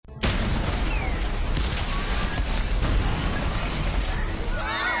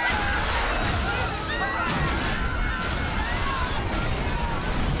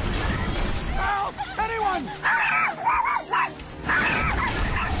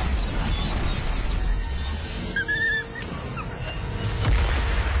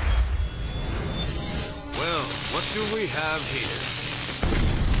we have here?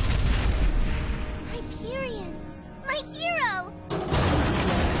 Hyperion! My hero!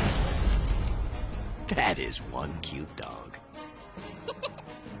 That is one cute dog.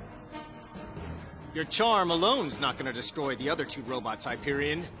 Your charm alone's not gonna destroy the other two robots,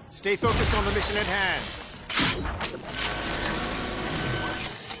 Hyperion. Stay focused on the mission at hand.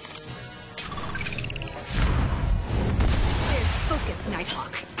 There's focus,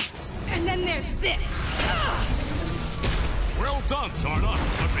 Nighthawk. And then there's this. Well done, Zarna.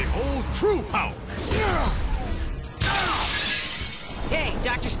 But behold true power. Hey,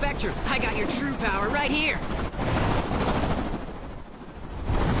 Dr. Spectre, I got your true power right here.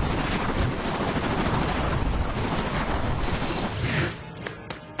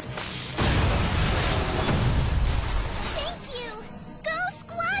 Thank you! Go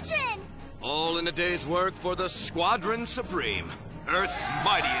Squadron! All in a day's work for the Squadron Supreme, Earth's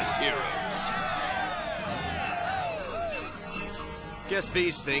mightiest heroes. Guess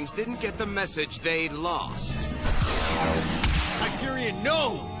these things didn't get the message they lost. Hyperion,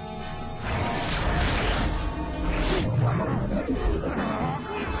 no!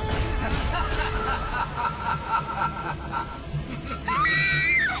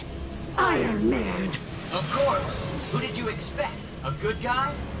 Iron Man. Of course. Who did you expect? A good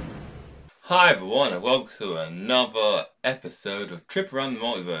guy? Hi everyone and welcome to another episode of Trip Around the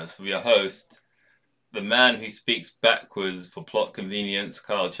Multiverse with your host, the man who speaks backwards for plot convenience,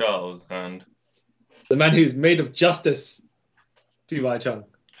 Kyle Charles, and... the man who's made of justice, T.Y. Chung.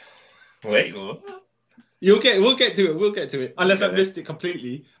 Wait, what? We'll get to it. Unless I Okay. missed it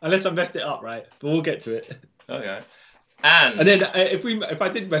completely. Unless I messed it up, right? But we'll get to it. Okay. And then if I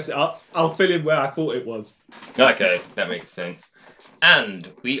did mess it up, I'll fill in where I thought it was. okay, that makes sense.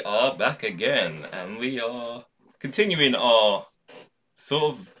 And we are back again, and we are continuing our sort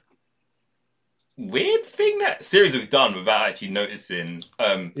of weird thing, that series we've done without actually noticing.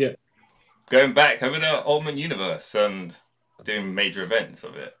 Yeah. Going back over the Ultimate Universe and doing major events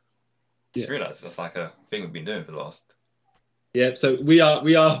of it. Just Yeah. realised that's like a thing we've been doing for the last. Yeah, so we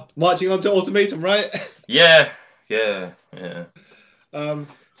are marching on to Ultimatum, right? Yeah.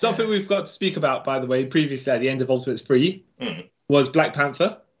 Something we've got to speak about, by the way, previously at the end of Ultimate 3 was Black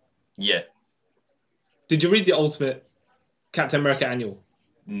Panther. Yeah. Did you read the Ultimate Captain America Annual?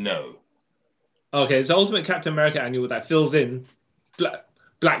 No. Okay, it's the Ultimate Captain America Annual that fills in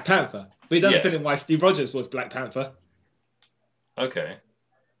Black Panther. But it doesn't Yeah. fill in why Steve Rogers was Black Panther. Okay.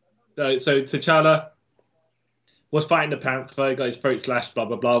 So T'Challa was fighting the Panther, got his throat slashed, blah,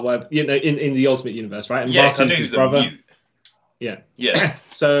 blah, blah, whatever, in the Ultimate Universe, right? And Yeah, 'cause I Barton's knew he his was brother. a mute. Yeah. Yeah.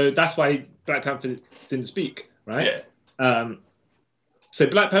 So that's why Black Panther didn't speak, right? Yeah. So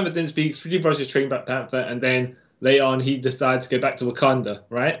Black Panther didn't speak, Steve Rogers trained Black Panther, and then later on he decided to go back to Wakanda,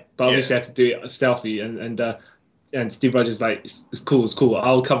 right? But obviously had to do it stealthy, and Steve Rogers like, it's cool,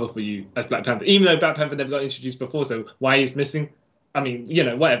 I'll cover for you as Black Panther. Even though Black Panther never got introduced before, so why he's missing? I mean,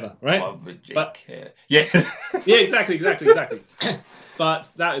 whatever, right? Why would you But- care? Yeah. Yeah, exactly. But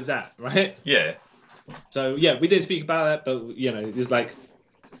that is that, right? Yeah. So yeah, we didn't speak about that, but it's like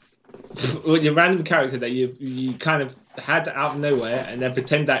your random character that you kind of had out of nowhere, and then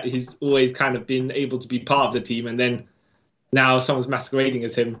pretend that he's always kind of been able to be part of the team, and then now someone's masquerading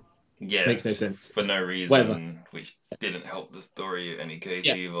as him. Yeah. Makes no sense. For no reason, Whatever. which didn't help the story in any case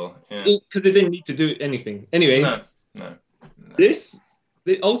Yeah. either. Yeah. Because they didn't need to do anything. Anyway, No.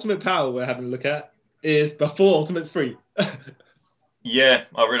 the ultimate power we're having a look at is before Ultimate 3. Yeah,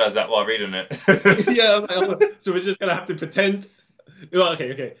 I realised that while reading it. Yeah, so we're just gonna have to pretend. Well,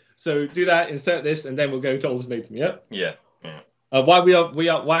 okay. So do that, insert this, and then we'll go to Ultimatum. Yeah. Yeah. Why we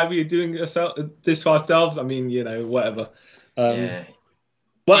are doing this to ourselves? I mean, whatever. Yeah.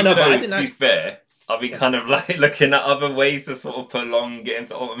 Well, Even no, but though, I to didn't. be fair, I'll be kind of like looking at other ways to sort of prolong getting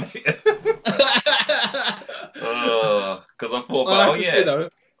to Ultimate. Because I thought,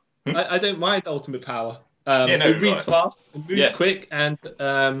 I don't mind ultimate power. Yeah, no, it reads right. fast, it moves quick, and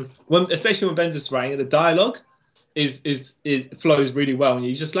especially when Bendis writing, the dialogue it flows really well, and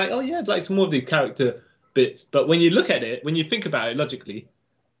you're just like, oh yeah, I'd like some more of these character bits. But when you look at it, when you think about it logically,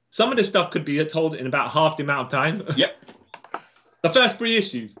 some of this stuff could be told in about half the amount of time. Yep. The first 3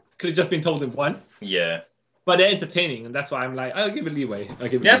 issues could have just been told in 1. Yeah. But they're entertaining, and that's why I'm like, I'll give it leeway.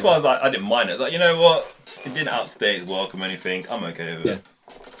 That's why I was like, I didn't mind it. Like, you know what? It didn't outstay its welcome or anything. I'm okay with it.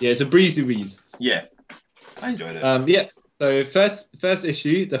 Yeah, it's a breezy read. Yeah. I enjoyed it. Yeah. So first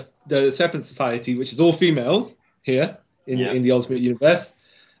issue, the Serpent Society, which is all females here in the Ultimate Universe,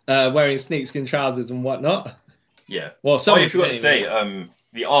 wearing snakeskin trousers and whatnot. Yeah. Well, I forgot to say,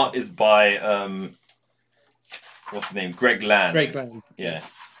 the art is by what's his name? Greg Land. Greg Land. Yeah.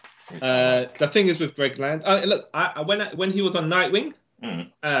 The thing is with Greg Land. Look, when he was on Nightwing,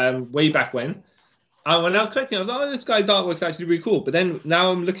 way back when I was collecting, I was like, oh, this guy's artwork's actually really cool. But then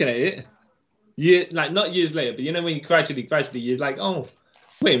now I'm looking at it, not years later, but when you gradually, you're like, oh,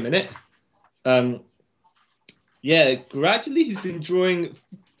 wait a minute. Gradually he's been drawing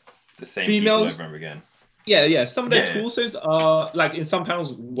the same females people over and over again. Yeah. Some of their torsos are like in some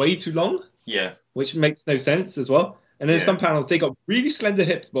panels way too long. Yeah. Which makes no sense as well. And then some panels they got really slender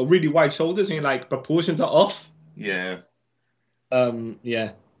hips but really wide shoulders, and like proportions are off. Yeah.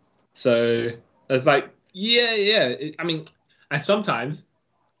 So it's like, I mean, and sometimes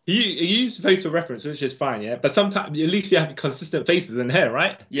you use facial reference, which is fine, yeah. But sometimes at least you have consistent faces and hair,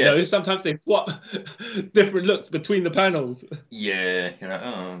 right? Yeah. Sometimes they swap different looks between the panels. Yeah. You're like,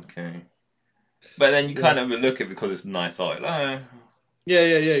 oh, okay. But then you kind of look at it because it's nice art. Like, yeah,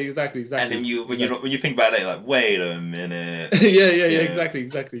 exactly. And then when you think about it, you're like, wait a minute.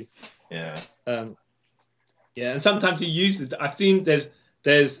 Exactly. Yeah. And sometimes you use it. I've seen there's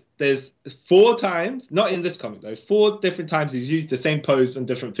 4 times, not in this comic though, 4 different times he's used the same pose on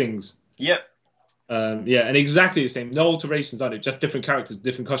different things. Yep. And exactly the same. No alterations on it, just different characters,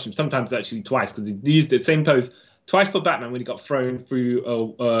 different costumes. Sometimes actually twice, because he used the same pose twice for Batman when he got thrown through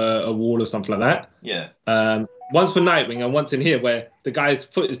a wall or something like that. Yeah. Once for Nightwing and once in here where the guy's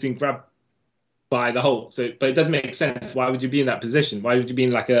foot is being grabbed by the Hulk. So, but it doesn't make sense. Why would you be in that position? Why would you be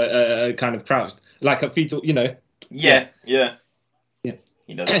in like a kind of crouched, like a fetal, Yeah.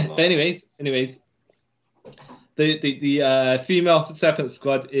 He does it a lot. But anyways, the female Serpent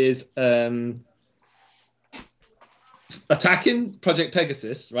Squad is attacking Project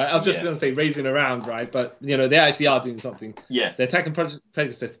Pegasus, right? I was just going to say raising around, right? But they actually are doing something. Yeah, they're attacking Project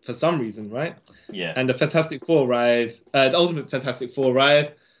Pegasus for some reason, right? Yeah. And the Fantastic Four arrive, the Ultimate Fantastic Four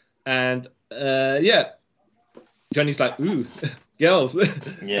arrive, and Johnny's like, ooh, girls.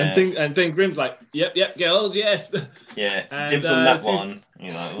 Yeah. And Ben Grimm's like, yep, girls, yes. Yeah. And, dibs on that one.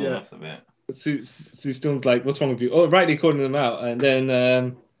 That's a bit. Sue Storm's like, what's wrong with you? Oh, rightly calling them out, and then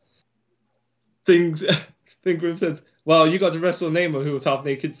Ben Grimm says, well, you got to wrestle Namor, who was half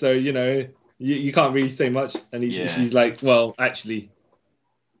naked, so you can't really say much. And she's like, well, actually,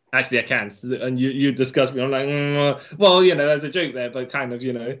 I can. And you discuss me. I'm like, well, there's a joke there, but kind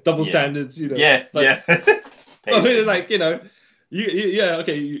of, double standards, But, like,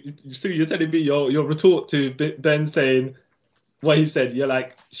 okay. So you're telling me your retort to Ben saying what he said. You're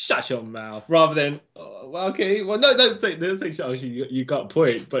like, shut your mouth, rather than, okay, well, no, don't say shut. Oh, you got a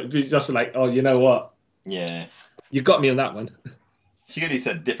point, but it's just like, oh, you know what? Yeah. You got me on that one. She really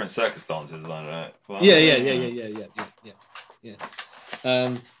said different circumstances, like that. Well,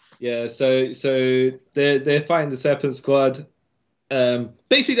 So they're fighting the Serpent Squad.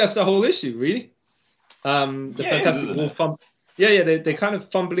 Basically, that's the whole issue, really. The Fantastic Four they're kind of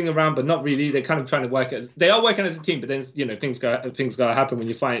fumbling around, but not really. They're kind of trying to work. They are working as a team, but then things gotta happen when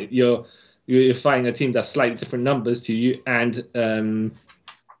you fight. You're fighting a team that's slightly different numbers to you, and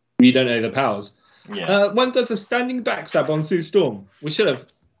you don't know the powers. Yeah. One does a standing backstab on Sue Storm, which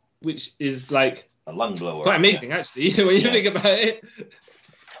is like a lung blower. Quite amazing, actually, when you think about it.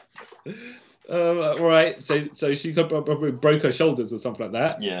 Right, so she probably broke her shoulders or something like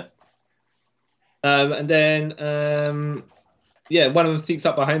that. Yeah. And then one of them sneaks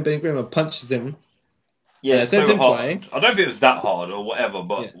up behind Ben Grimm and punches him. Yeah, it's so hard. Flying. I don't know if it was that hard or whatever,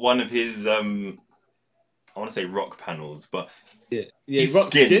 but one of his I want to say rock panels, but his rock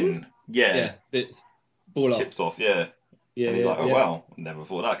skin. Bits fall chipped off. And he's like, wow, never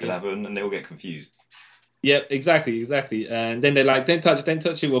thought that could happen, and they all get confused. Yep, exactly. And then they're like, don't touch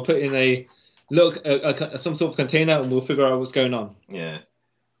it. We'll put in some sort of container, and we'll figure out what's going on. Yeah.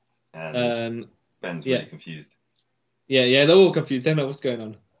 And Ben's really confused. Yeah, they're all confused. They don't know what's going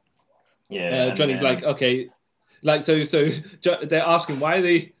on. Yeah. Johnny's like, okay, like so they're asking why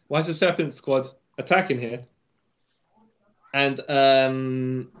is the Serpent Squad attacking here? And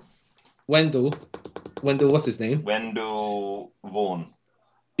Wendell, what's his name? Wendell Vaughn.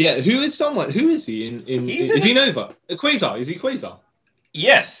 Yeah, who is he in is he Nova? Quasar? Is he Quasar?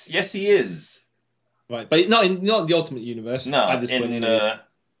 Yes, he is. Right, but not in the Ultimate Universe. No, in the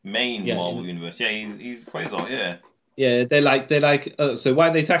main Marvel Universe. Yeah, he's Quasar. Yeah. Yeah, they're like, so why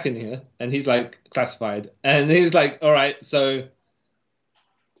are they attacking here? And he's like, classified. And he's like, all right, so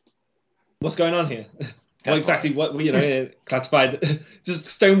what's going on here? What classified? Just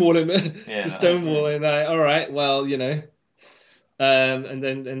stonewalling. Yeah. Stonewalling. All right, well, and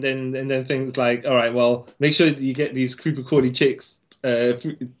then things like, all right, well, make sure you get these creepy cordy chicks,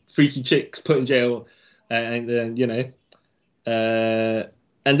 freaky chicks put in jail, and then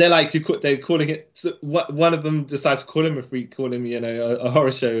and they're calling it. So one of them decides to call him a freak, call him a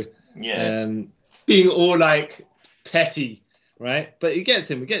horror show Yeah. Being all like petty, right? But it gets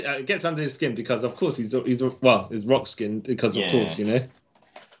him. It gets under his skin because, of course, he's his rock skin because, of course, you know.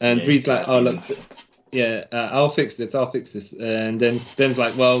 And Yeah, Reed's like, oh look, reasons. yeah, I'll fix this. And then Ben's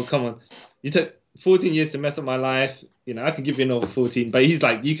like, well, come on, you took 14 years to mess up my life. You know, I can give you another 14. But he's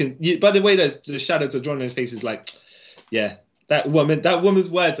like, by the way that the shadows are drawn on his face is like, yeah, that woman's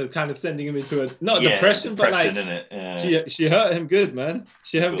words are kind of sending him into a depression, but like, innit? Yeah. she hurt him good, man.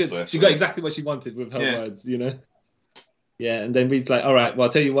 She hurt him good. So She got exactly what she wanted with her words, you know. Yeah, and then Reed's like, all right, well,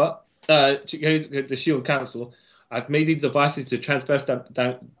 I'll tell you what. She goes to the Shield Council. I've made these devices to transverse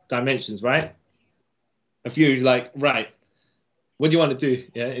dimensions, right? And Fury's like, right, what do you want to do?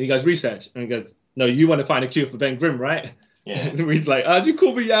 Yeah, and he goes, research. And he goes, no, you want to find a cure for Ben Grimm, right? Yeah. And Reed's like, how'd you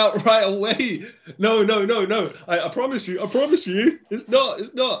call me out right away? No. I promise you. It's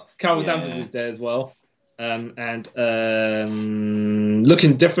not. Carol Danvers is there as well. And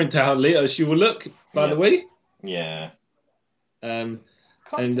looking different to how later she will look, by the way. Yeah.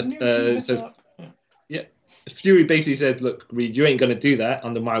 Fury basically said, look, Reed, you ain't going to do that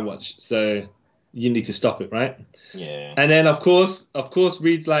under my watch, so you need to stop it, right? Yeah. And then, of course,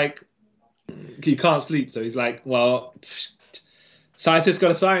 Reed's like, he can't sleep, so he's like, well, scientists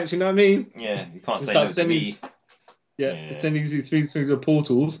got a science, you know what I mean? Yeah, you can't say no to me. Yeah, sending these things through the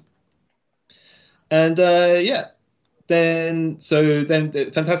portals. And, then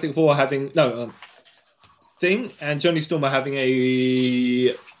the Fantastic Four having, Thing and Johnny Storm are having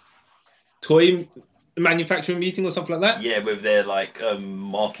a toy manufacturing meeting or something like that. Yeah, with their like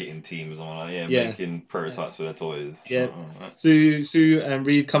marketing team or something like that. Yeah, making prototypes for their toys. Yeah, Sue and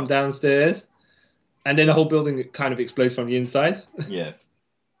Reed come downstairs, and then the whole building kind of explodes from the inside. Yeah.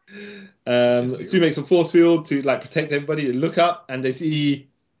 Sue makes a force field to like protect everybody. They look up and they see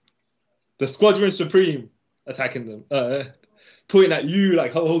the Squadron Supreme attacking them, pointing at you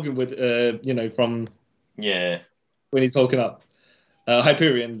like Hulk Hogan would, from when he's talking up.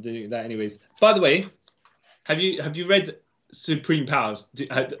 Hyperion doing that anyways. By the way, have you read Supreme Powers?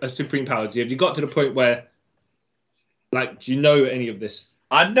 Supreme Powers? Have you got to the point where, like, do you know any of this?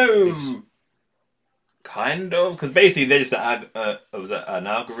 I know, kind of, because basically they just add was that an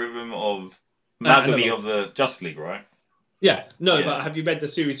algorithm of amalgamy of the Justice League, right? Yeah, but have you read the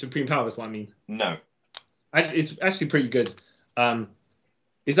series Supreme Powers? What I mean? No. It's actually pretty good.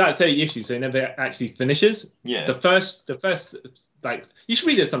 It's like 30 issues, so it never actually finishes. Yeah. The first, like, you should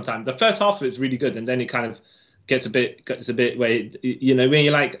read it sometime. The first half of it is really good, and then it kind of gets a bit where, when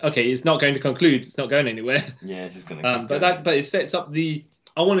you're like, okay, it's not going to conclude, it's not going anywhere. Yeah, it's just going to but it sets up the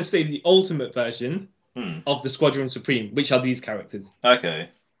ultimate version of the Squadron Supreme, which are these characters. Okay.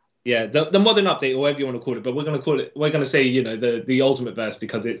 Yeah, the modern update, or whatever you want to call it, but we're going to say, the ultimate verse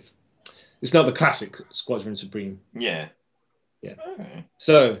because it's not the classic Squadron Supreme. Yeah. Yeah. Okay.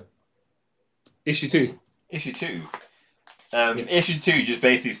 So, issue 2. Issue 2 just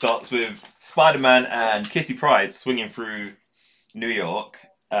basically starts with Spider-Man and Kitty Pryde swinging through New York,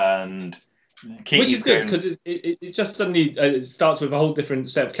 and Kitty's which is good because it just suddenly it starts with a whole different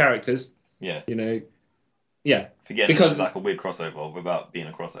set of characters. Yeah. Yeah. Forgetting this is like a weird crossover without being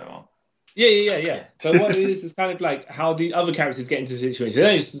a crossover. Yeah. So what it is kind of like how the other characters get into the situation. They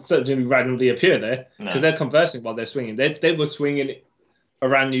don't just suddenly randomly appear there because they're conversing while they're swinging. They were swinging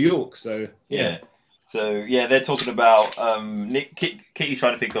around New York, so yeah. So they're talking about Kitty's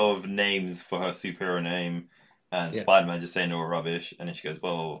trying to think of names for her superhero name, and Spider-Man just saying they were rubbish. And then she goes,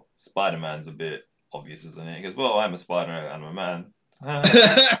 "Well, Spider-Man's a bit obvious, isn't it?" He goes, "Well, I'm a spider and I'm a man."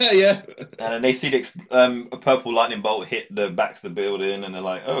 Yeah. And then they see a purple lightning bolt hit the backs of the building, and they're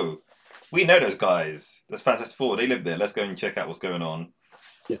like, "Oh, we know those guys. That's Fantastic Four. They live there. Let's go and check out what's going on."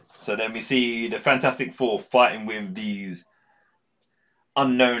 Yeah. So then we see the Fantastic Four fighting with these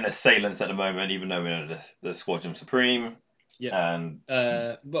unknown assailants at the moment, even though we know the Squadron Supreme. Yeah. And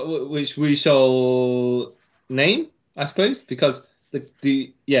which we shall name, I suppose, because because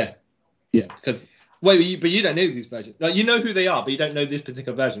but you don't know these versions. Like, you know who they are, but you don't know this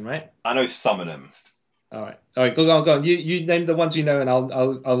particular version, right? I know some of them. All right, go on. You name the ones you know, and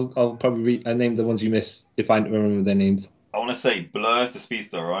I'll probably name the ones you miss if I remember their names. I want to say Blur the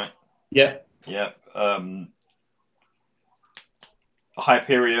Speedster, right? Yeah. Yep.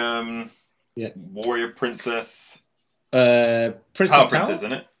 Hyperion. Yeah. Warrior Princess. Power Princess,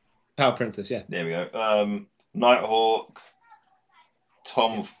 isn't it? Power Princess, yeah. There we go. Nighthawk.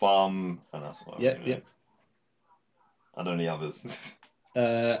 Tom Thumb. And that's what yeah. I don't know the others.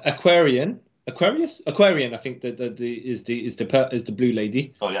 Aquarian, I think is the blue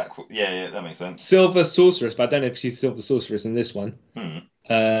lady. Oh yeah, that makes sense. Silver Sorceress, but I don't know if she's Silver Sorceress in this one.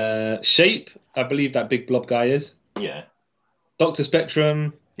 Shape, I believe that big blob guy is. Yeah. Dr.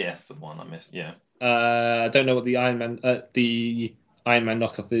 Spectrum, Yes, the one I missed. Yeah. I don't know what the Iron Man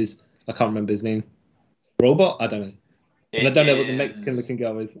knockoff is. I can't remember his name. Robot? I don't know. And I don't know what the Mexican looking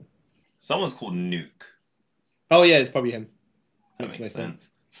girl is. Someone's called Nuke. Oh yeah, it's probably him. That makes sense.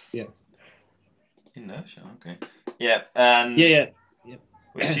 Yeah. Inertia. Okay. Yeah. And Yeah.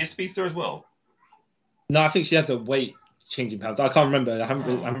 wait, is she a speedster as well? No, I think she has a weight changing powers. I can't remember. I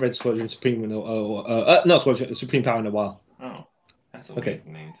haven't read Squadron Supreme not Squadron Supreme Power in a while. Oh, that's a Okay. weird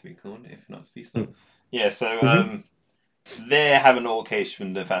name to be called, if not speedster. Yeah. So they're having an altercation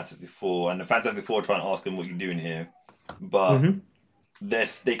with the Fantastic Four, and the Fantastic Four are trying to ask them what you're doing here, but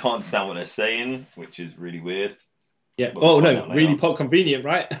they can't understand what they're saying, which is really weird. Yeah. But we'll Oh find no, out later. really pop convenient,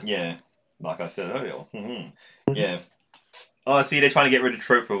 right? Yeah, like I said earlier. Yeah. Oh, see, they're trying to get rid of the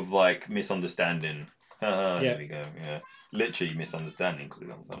trope of like misunderstanding. There we go. Yeah, literally misunderstanding. Because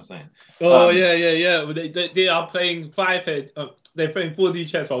that's what I'm saying. Oh yeah. Well, they are playing 5-head. They're playing 4D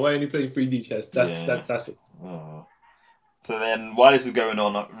chess while we're only playing 3D chess. That's it. Oh. So then, while this is going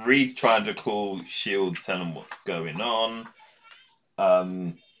on, Reed's trying to call Shield, tell them what's going on.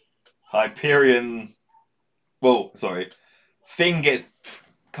 Hyperion. Well, sorry. Thing gets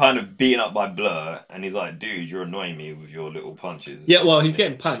kind of beaten up by Blur, and he's like, "Dude, you're annoying me with your little punches." Yeah, well, he's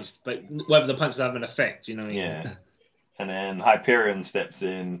getting punched, but whether the punches have an effect, you know. Yeah. And then Hyperion steps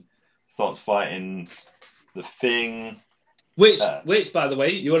in, starts fighting the Thing. Which, by the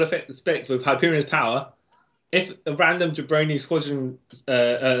way, you will affect the spec with Hyperion's power. If a random jabroni squadron,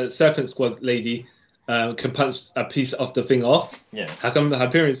 Serpent Squad lady, can punch a piece of the Thing off, how come the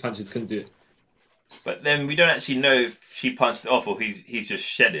Hyperion's punches couldn't do it? But then we don't actually know if she punched it off or he's just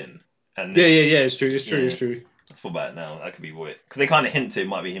shedding. And then, yeah, it's true. Let's fall back now. That could be weird. Because they kind of hint it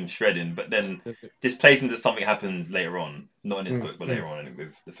might be him shredding, but then this plays into something happens later on. Not in his book, but later on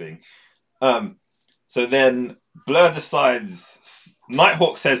with the Thing. So then Blur decides...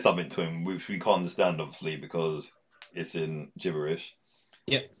 Nighthawk says something to him, which we can't understand, obviously, because it's in gibberish.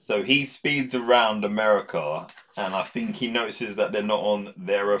 Yep. So he speeds around America, and I think he notices that they're not on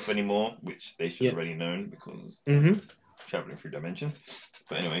their Earth anymore, which they should have already known, because traveling through dimensions.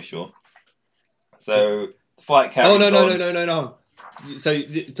 But anyway, sure. So the fight carries on. No. So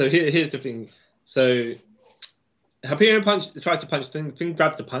here's the thing. So Hyperion tries to punch Thing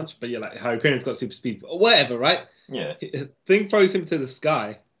grabs the punch, but like Hyperion's got super speed or whatever, right? Yeah. Thing throws him to the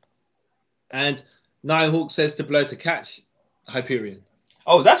sky, and Nighthawk says to Blur to catch Hyperion.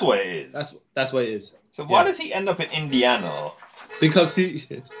 Oh, that's what it is. That's what it is. So why does he end up in Indiana? Because he's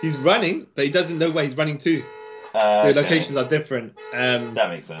running, but he doesn't know where he's running to. The locations are different. That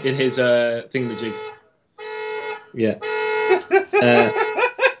makes sense. In his thingamajig. Yeah.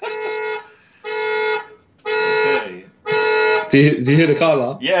 Okay. Do you hear the car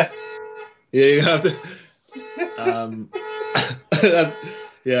alarm? Yeah. Yeah, you have to.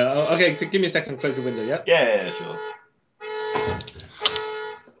 Yeah. Okay. Give me a second. Close the window. Yeah. Yeah. Sure.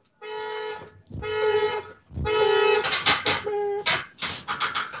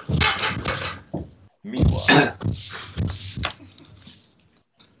 Meanwhile.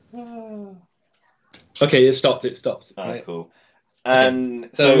 Okay, it stopped. Right. Cool. And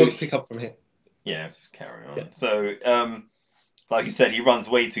so we'll pick up from here. Yeah, just carry on. Yeah. So, like you said, he runs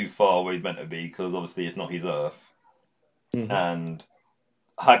way too far where he's meant to be because obviously it's not his Earth. And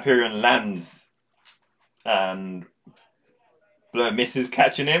Hyperion lands, and Blur misses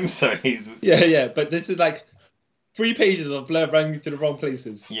catching him, so he's... Yeah, but this is like 3 pages of Blur running to the wrong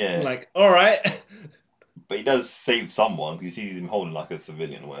places. Yeah. I'm like, alright. But he does save someone, because he sees him holding like a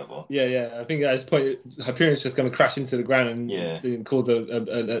civilian or whatever. Yeah, I think at this point, Hyperion's just going to crash into the ground and cause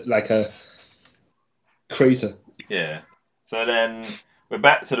a crater. Yeah. So then, we're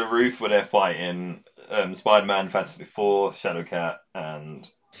back to the roof where they're fighting Spider-Man, Fantastic Four, Shadowcat, and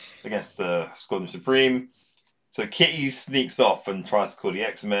against the Squadron Supreme. So Kitty sneaks off and tries to call the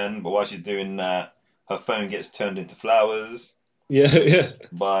X-Men, but while she's doing that, her phone gets turned into flowers. Yeah.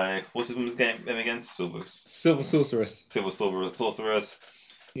 By, what's his name again? Silver Sorceress. Sorceress.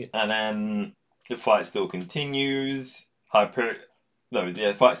 Yeah. And then the fight still continues.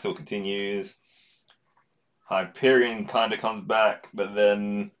 The fight still continues. Hyperion kind of comes back, but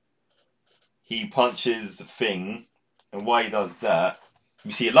then he punches the Thing, and while he does that,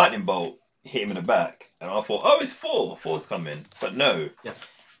 you see a lightning bolt hit him in the back, and I thought, oh, it's Thor's coming, but no,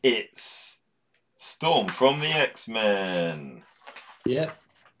 it's Storm from the X-Men. Yeah.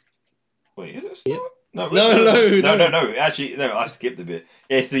 Wait, is it Storm? Yeah. No. Actually, no, I skipped a bit.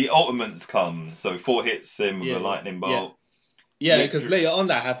 It's the Ultimates come, so Thor hits him with a lightning bolt. Yeah, because later on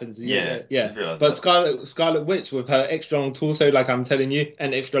that happens. Yeah. But that. Scarlet Witch with her extra long torso, like I'm telling you,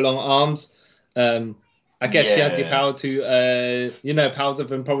 and extra long arms, I guess she has the Yeah. power to, powers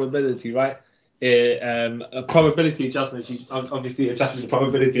of improbability, right? A probability adjustment. She obviously adjusted the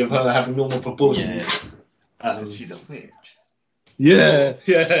probability of her having normal proportions. Yeah. She's a witch. Yeah.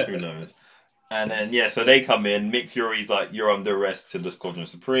 Who knows? And then so they come in. Nick Fury's like, "You're under arrest to the Squadron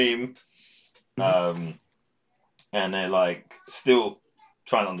Supreme," and they're like still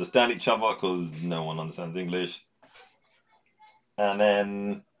trying to understand each other because no one understands English. And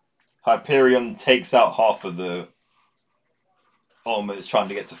then Hyperion takes out half of the Ultimates trying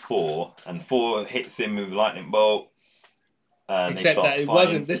to get to Thor, and Thor hits him with a lightning bolt. And Except that it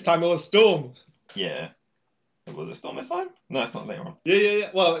wasn't. This time it was Storm. Yeah. Was it Storm this time? No, it's not later on.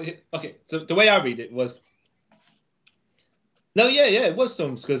 Yeah. Well, okay. So the way I read it was. No, it was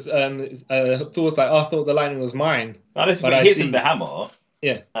Storm because Thor's like, I thought the lightning was mine. No, this hits him with the hammer.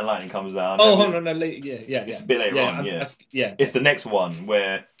 Yeah. And lightning comes down. Oh, hold on, no, yeah. It's a bit later on, yeah. It's the next one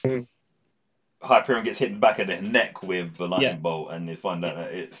where Hyperion gets hit in the back of the neck with the lightning bolt, and they find out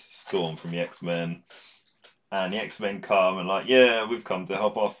that it's Storm from the X-Men. And the X-Men come and like, yeah, we've come to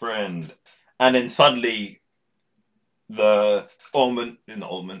help our friend. And then suddenly the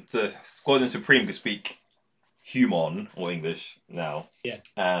Squadron Supreme can speak human or English now. Yeah.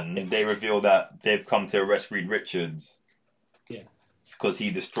 And they reveal that they've come to arrest Reed Richards. Yeah. Because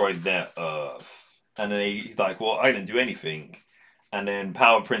he destroyed their Earth. And then he's like, well, I didn't do anything. And then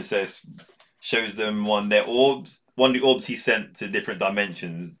Power Princess shows them one of the orbs he sent to different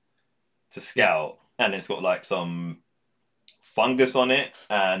dimensions to scout. And it's got like some fungus on it.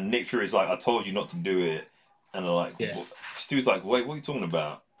 And Nick Fury's like, I told you not to do it. And they're like, Stu's like, wait, what are you talking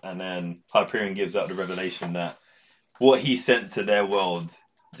about? And then Hyperion gives out the revelation that what he sent to their world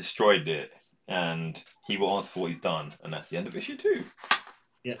destroyed it. And he will answer for what he's done. And that's the end of issue 2.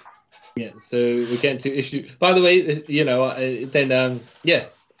 Yeah. Yeah, so we're getting to issue. By the way,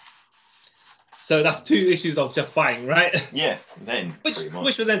 So that's 2 issues of just fighting, right? Yeah, then which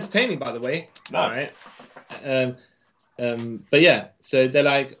was entertaining, by the way. No. All right. But yeah, so they're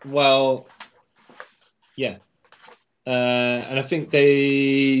like, well, yeah. And I think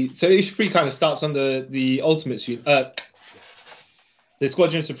so issue 3 kind of starts on the Ultimates, the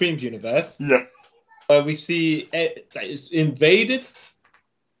Squadron Supremes universe. Yeah. Where we see that it's invaded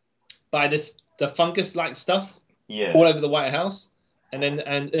by the fungus-like stuff. Yeah. All over the White House, and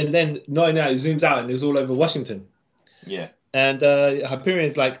then knowing that it zooms out and it's all over Washington. Yeah. And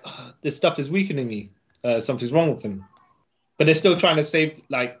Hyperion's like, oh, this stuff is weakening me. Something's wrong with him. But they're still trying to save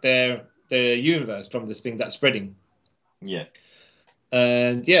like their universe from this thing that's spreading. Yeah.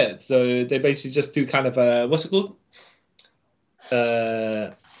 And yeah, so they basically just do kind of a, what's it called?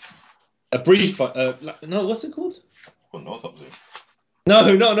 A brief. No, what's it called? Well, no autopsy. No,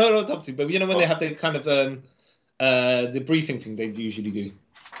 autopsy. But you know when they have the kind of the briefing thing they usually do.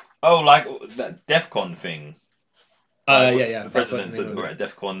 Oh, like that DEF CON thing. Yeah. The president said we're at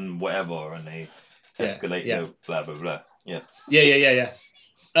DEF CON whatever, and they escalate the blah blah blah. Yeah. Yeah.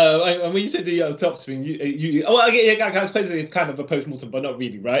 And when you said the autopsy thing, I suppose it's kind of a post-mortem, but not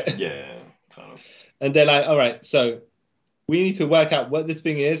really, right? Yeah, kind of. And they're like, all right, so we need to work out what this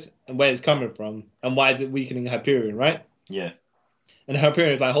thing is and where it's coming from and why is it weakening Hyperion, right? Yeah. And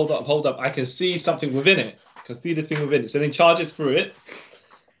Hyperion is like, hold up, I can see something within it. I can see this thing within it. So then charges through it,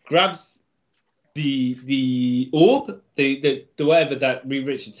 grabs the orb, the whatever that Reed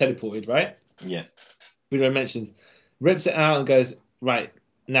Richards teleported, right? Yeah. We mentioned, rips it out and goes, right,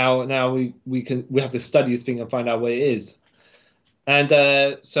 now we have to study this thing and find out what it is. And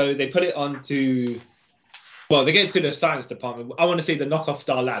so they put it onto, well, they get into the science department. I want to say the knockoff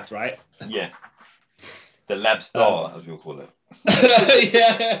Star Labs, right? Yeah. The Lab Star, as we'll call it.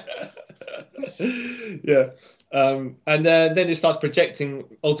 Yeah. And then it starts projecting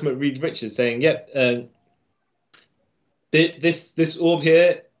Ultimate Reed Richards, saying, "Yep, this orb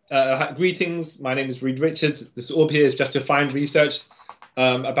here. Greetings, my name is Reed Richards. This orb here is just to find research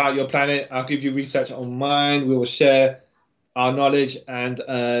about your planet. I'll give you research on mine. We will share our knowledge and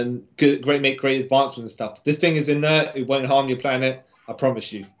make great advancements and stuff. This thing is in there. It won't harm your planet. I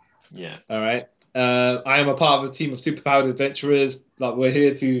promise you." Yeah. All right. I am a part of a team of superpowered adventurers. Like we're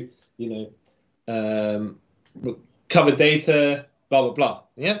here to, cover data, blah blah blah.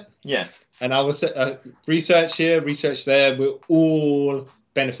 Yeah. Yeah. And I was research here, research there. We'll all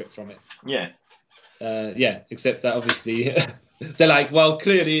benefit from it. Yeah. Except that obviously they're like, well,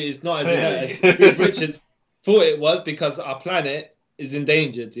 clearly it's not as Richard thought it was because our planet is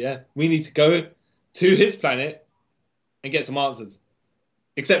endangered. Yeah. We need to go to his planet and get some answers.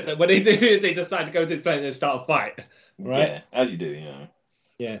 Except that when they do, they decide to go to his planet and start a fight, right? Yeah, as you do,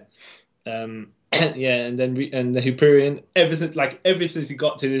 Yeah, and then the Hyperion, ever since he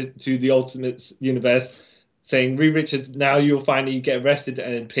got to the Ultimates universe, saying, Reed Richards, now you'll finally get arrested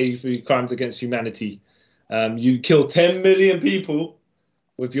and pay for your crimes against humanity. You killed 10 million people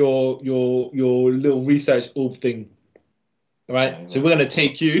with your little research orb thing. All right? So we're going to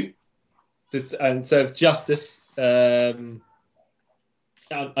take you and serve justice on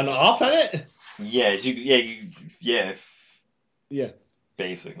our planet? Yeah,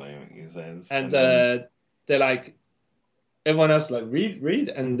 basically, he says. And they're like, everyone else like, Reed,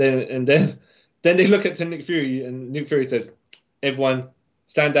 and then they look at Nick Fury, and Nick Fury says, everyone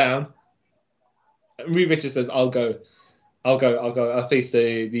stand down. And Reed Richards says, I'll go. I'll face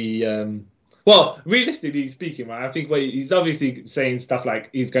the well, realistically speaking, right, I think he's obviously saying stuff like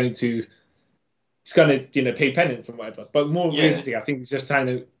he's gonna pay penance and whatever, but more realistically, I think he's just trying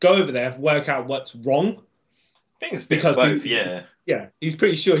to go over there, work out what's wrong. I think it's because both, yeah, he's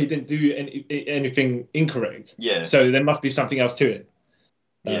pretty sure he didn't do anything incorrect. Yeah. So there must be something else to it.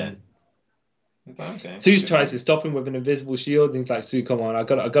 Yeah. Okay. Sue tries to stop him with an invisible shield, and he's like, "Sue, come on, I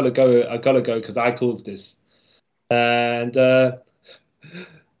gotta go because I caused this." And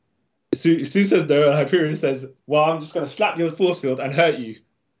Sue says no, and Hyperion says, "Well, I'm just gonna slap your force field and hurt you."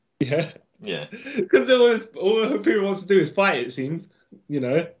 Yeah. Yeah. Because all Hyperion wants to do is fight. It seems,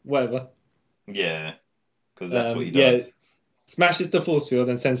 whatever. Yeah. Because that's what he does. Yeah. Smashes the force field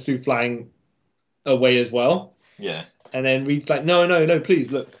and sends Sue flying away as well. Yeah. And then Reed's like, no,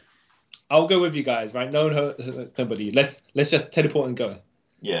 please, look. I'll go with you guys, right? No one hurt nobody. Let's just teleport and go.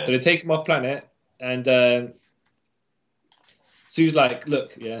 Yeah. So they take him off planet, and Sue's like,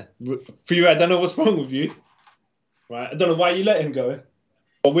 look, Fury, I don't know what's wrong with you. Right? I don't know why you let him go,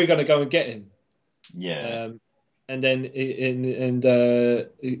 but we're going to go and get him. Yeah. And then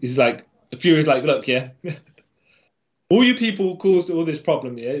he's like, Fury's like, look, all you people caused all this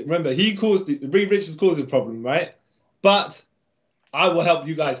problem, yeah? Remember, Reed Richards caused the problem, right? But I will help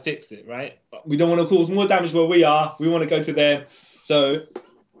you guys fix it, right? We don't want to cause more damage where we are. We want to go to them. So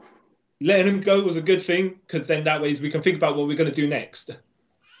letting him go was a good thing, because then that way we can think about what we're going to do next.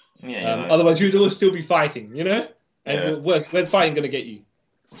 Yeah. Otherwise, you'd all still be fighting, And where's fighting going to get you?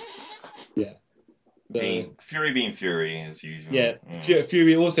 Yeah. Fury being Fury, as usual. Yeah.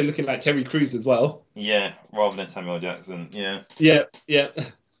 Fury also looking like Terry Crews as well. Yeah, rather than Samuel Jackson. Yeah. Yeah.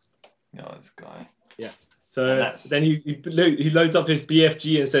 Oh, this guy. Yeah. So then he loads up his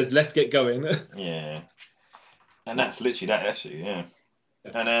BFG and says, let's get going. Yeah. And that's literally that issue, yeah.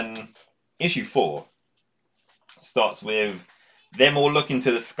 And then issue 4 starts with them all looking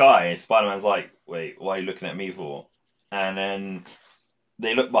to the sky. Spider-Man's like, wait, why are you looking at me for? And then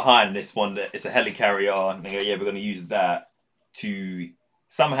they look behind this one, it's a helicarrier, and they go, yeah, we're going to use that to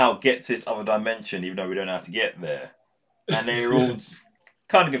somehow get to this other dimension, even though we don't know how to get there. And they're all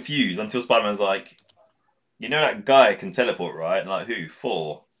kind of confused until Spider-Man's like, you know that guy can teleport, right? And like, who?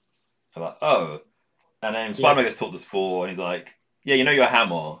 Thor. I'm like, oh. And then Spider-Man gets taught this Thor, and he's like, yeah, you know your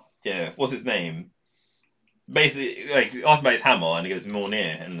hammer. Yeah, what's his name? Basically, like, he asks about his hammer, and he goes,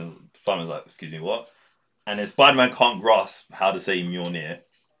 Mjolnir. And Spider-Man's like, excuse me, what? And then Spider-Man can't grasp how to say Mjolnir,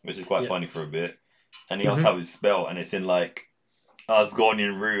 which is quite funny for a bit. And he asks how it's spelled, and it's in like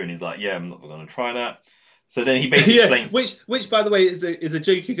Asgardian rune. And he's like, yeah, I'm not going to try that. So then he basically explains... Which, by the way, is a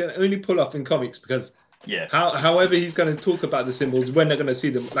joke you can only pull off in comics, because however he's going to talk about the symbols when they're going to see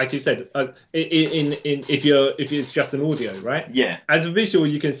them, like you said, if it's just an audio, right? Yeah. As a visual,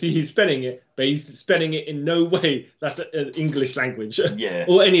 you can see he's spelling it, but he's spelling it in no way that's an English language. Yeah.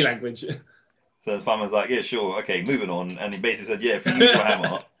 Or any language. So Spider-Man's like, yeah, sure, okay, moving on. And he basically said, yeah, if we use your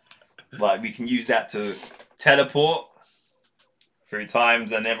hammer, like, we can use that to teleport through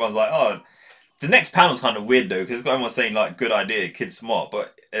times. And everyone's like, oh, the next panel's kind of weird, though, because it's got everyone saying, like, good idea, kid smart,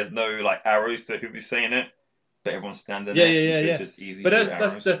 but there's no, like, arrows to who's saying it. But everyone's standing there, so just easy. But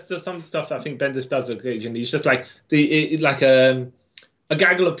that's some stuff I think Bendis does occasionally. He's just like a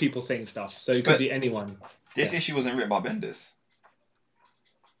gaggle of people saying stuff, so it could be anyone. This issue wasn't written by Bendis.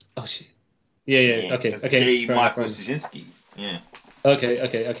 Oh, shit. Yeah. Okay. J. Michael Straczynski. Yeah. Okay.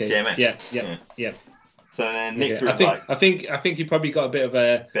 JMS. Yeah. So then Nick Fury's I think he probably got a bit of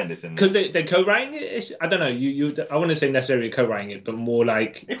a Bendis in because they're co-writing it. I don't know. I wouldn't say necessarily co-writing it, but more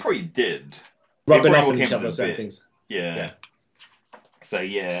like they probably did rubbing off on each other certain things. Yeah. So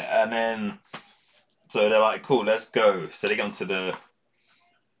and then they're like, cool, let's go. So they go into the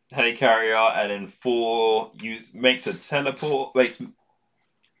helicarrier, and then Thor makes a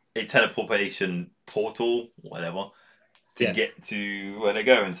teleportation portal, whatever, to get to where they're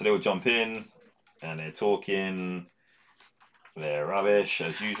going. So they all jump in, and they're talking. They're rubbish,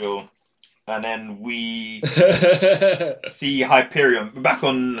 as usual. And then we see Hyperion, back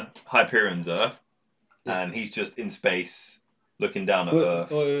on Hyperion's Earth, and he's just in space, looking down at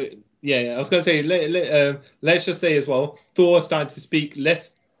Earth. I was going to say, let's just say as well, Thor starting to speak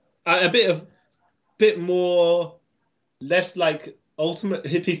less, a bit more, less like ultimate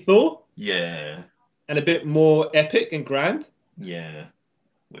hippie Thor. Yeah. And a bit more epic and grand. Yeah.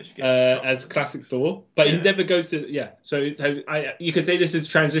 As classic Thor, but he never goes to So you could say this is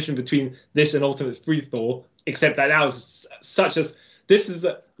transition between this and Ultimate 3 Thor, except that was this is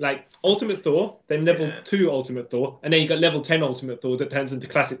like Ultimate Thor, then level 2 Ultimate Thor, and then you got level 10 Ultimate Thor that turns into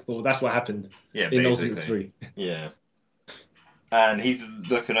classic Thor. That's what happened in Ultimate 3. Yeah, and he's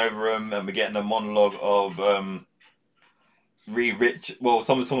looking over him, and we're getting a monologue of Reed Richards. Well,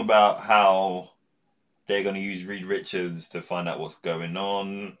 someone's talking about how they're going to use Reed Richards to find out what's going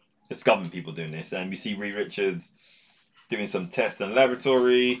on. It's government people doing this. And we see Reed Richards doing some tests in the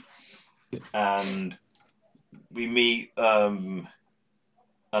laboratory. And we meet another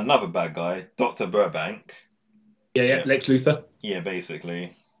bad guy, Dr. Burbank. Yeah, Lex Luthor. Yeah,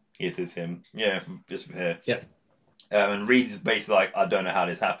 basically. It is him. Yeah, just for hair. Yeah. And Reed's basically like, I don't know how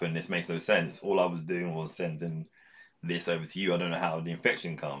this happened. This makes no sense. All I was doing was sending this over to you. I don't know how the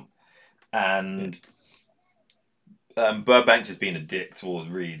infection come. And... Burbank just being a dick towards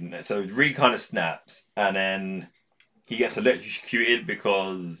Reed. So Reed kind of snaps, and then he gets electrocuted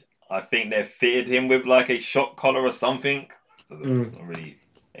because I think they fitted him with like a shock collar or something. So that's not really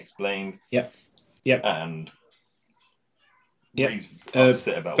explained. Yep. And Reed's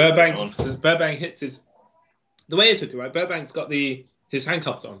upset about what's Burbank. going on. So Burbank hits his. The way he took it, right? Burbank's got his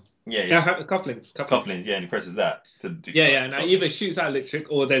handcuffs on. Yeah. Cufflinks. Cufflinks, yeah, and he presses that to do. And either shoots out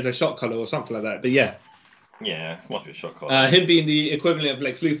electric or there's a shock collar or something like that. But yeah. Yeah, must be a shock collar. Him being the equivalent of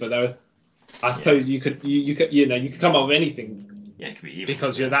Lex Luthor, though, I suppose you could come up with anything. Yeah, it could be evil.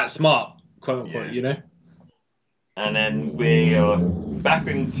 Because you're that smart, quote unquote, And then we are back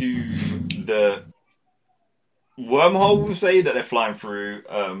into the wormhole, we'll say, that they're flying through.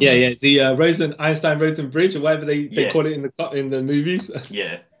 The Einstein-Rosen Bridge, or whatever they call it in the movies.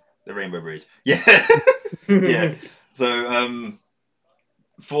 Yeah, the Rainbow Bridge. Yeah. Yeah. So,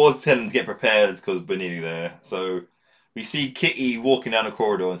 Thor's telling them to get prepared because we're nearly there. So we see Kitty walking down the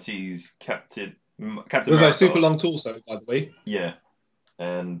corridor and sees Captain America. With a super long torso, by the way. Yeah.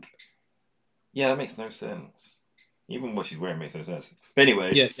 And that makes no sense. Even what she's wearing makes no sense. But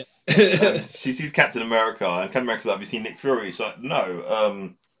anyway, she sees Captain America, and Captain America's like, have you seen Nick Fury? She's like,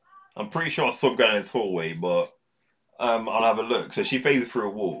 no. I'm pretty sure I saw him going in this hallway, but I'll have a look. So she phases through a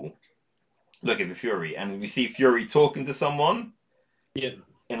wall, looking for Fury, and we see Fury talking to someone. Yeah.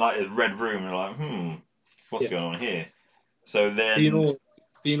 In like a red room, and like, what's going on here? So then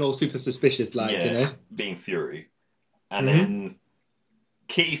being all super suspicious, like being Fury, and then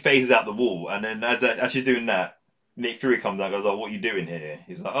Kitty phases out the wall, and then as she's doing that, Nick Fury comes out and goes, "Oh, what are you doing here?"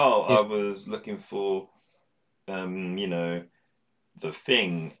 He's like, "Oh, I was looking for, the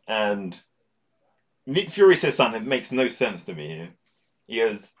thing." And Nick Fury says something that makes no sense to me here. He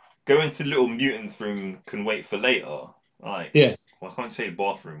goes, "Going to the little mutants room can wait for later." Like, why can't you say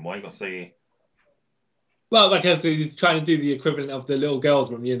bathroom? Why you gotta say? Well, like I said, he's trying to do the equivalent of the little girls'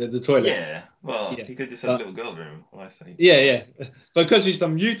 room, the toilet. Yeah, well, he could just have a little girl room. Why say? Yeah. But because she's a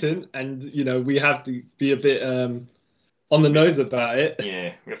mutant, and we have to be a bit on the nose about it.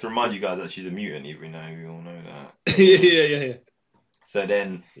 Yeah, we have to remind you guys that she's a mutant, even though we all know that. Yeah. So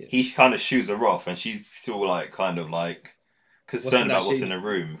then he kind of shoots her off, and she's still like kind of like concerned about what's in the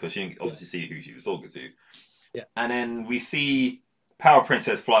room because she didn't obviously see who she was talking to. Yeah, and then we see Power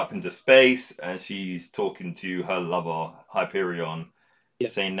Princess fly up into space, and she's talking to her lover Hyperion,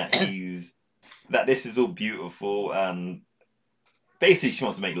 saying that that this is all beautiful, and basically she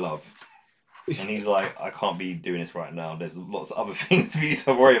wants to make love. And he's like, I can't be doing this right now. There's lots of other things we need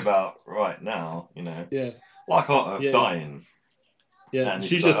to worry about right now, Yeah. Like our Earth dying. Yeah, and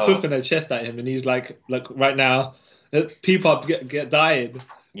she's just hoofing her chest at him, and he's like, look, right now, people get dying.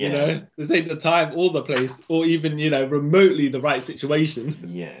 Yeah. This ain't the time or the place, or even, remotely the right situation.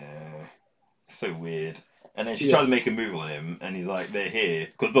 Yeah. So weird. And then she tried to make a move on him, and he's like, they're here.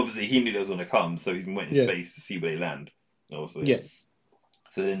 Because obviously he knew they was going to come, so he went in space to see where they land. Obviously. Yeah.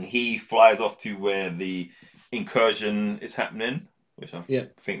 So then he flies off to where the incursion is happening, which I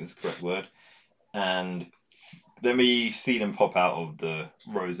think is the correct word. And then we see them pop out of the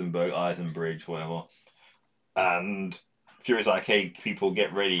Rosenberg-Eisen bridge, whatever. And Fury's like, hey, people,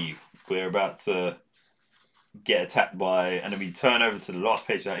 get ready. We're about to get attacked by... And then we turn over to the last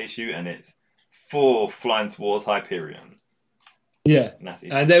page of that issue, and it's Thor flying towards Hyperion. Yeah.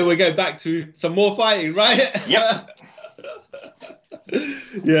 And then we go back to some more fighting, right? Yep.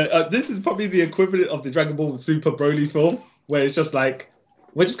 This is probably the equivalent of the Dragon Ball Super Broly film, where it's just like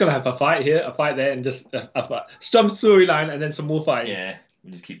we're just gonna have a fight here, a fight there, and just a fight. Some storyline and then some more fighting. Yeah,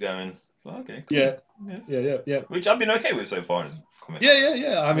 we just keep going. Well, okay. Cool. Yeah. Yes. Yeah. Which I've been okay with so far.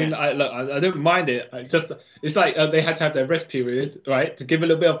 Yeah. I mean, I don't mind it. It's like they had to have their rest period, right, to give a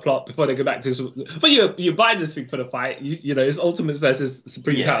little bit of plot before they go back to. But you buy this thing for the fight. You know, it's Ultimates versus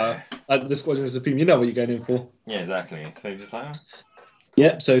Supreme Power. The Squadron of Supreme. You know what you're going in for. Yeah, exactly. So you're just like.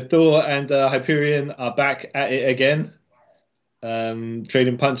 Yeah. So Thor and Hyperion are back at it again,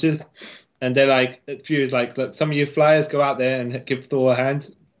 trading punches, and they're like, Fury's like, look, some of you flyers go out there and give Thor a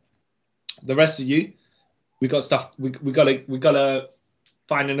hand. The rest of you, we got stuff. We gotta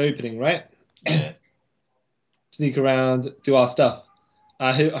find an opening, right? Yeah. Sneak around, do our stuff.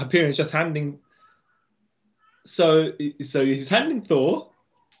 Hyperion's just handing. So he's handing Thor,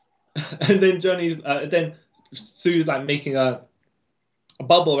 and then then Sue's like making a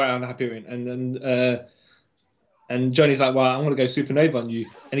bubble around Hyperion, and Johnny's like, well, I'm gonna go supernova on you,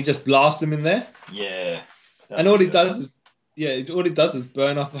 and he just blasts him in there. Yeah. And all he does is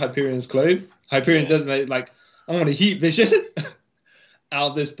burn off Hyperion's clothes. Hyperion doesn't like, I'm gonna heat vision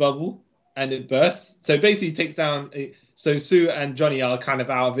out of this bubble, and it bursts. So basically, he takes down. So Sue and Johnny are kind of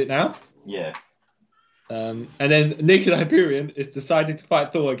out of it now. Yeah. And then naked Hyperion is deciding to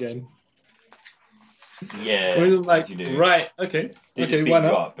fight Thor again. Yeah. We're like, you do. right, okay, Did okay, you beat why you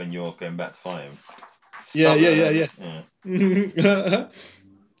not? up and you're going back to fight him? Yeah. Yeah.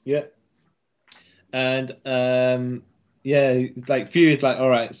 Yeah. And it's like Fury's like, all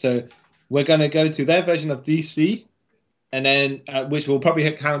right, so we're gonna go to their version of DC, and then which will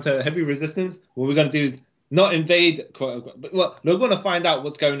probably counter heavy resistance. What we're gonna do is not invade, quote unquote, but we're gonna find out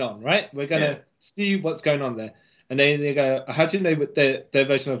what's going on, right? We're gonna see what's going on there, and then they go, how do you know what their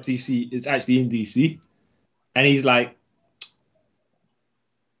version of DC is actually in DC? And he's like,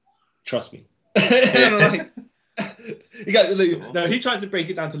 trust me. And I'm like, he tries to break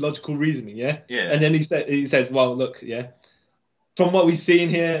it down to logical reasoning, yeah. And then he says, well, look, from what we've seen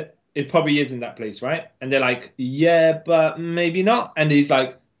here, it probably is in that place, right? And they're like, yeah, but maybe not. And he's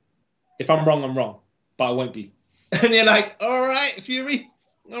like, if I'm wrong, I'm wrong, but I won't be. And you're like, all right, Fury,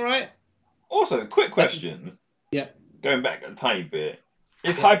 all right. Also, quick question. Yeah. Going back a tiny bit,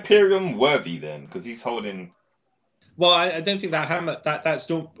 is Hyperion worthy then? Because he's holding. Well, I don't think that hammer, that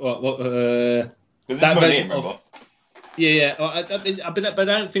storm. That version name, remember? Yeah. But I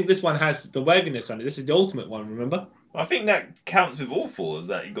don't think this one has the worthiness on it. This is the ultimate one, remember? I think that counts with all fours,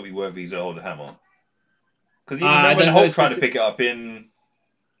 that you've got to be worthy to hold a hammer. Because even when Hulk tried to pick it up in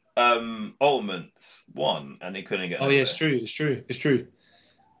Ultimates 1, and he couldn't get it. Oh, yeah, it's true. It's true.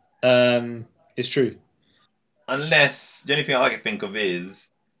 Unless, the only thing I can think of is,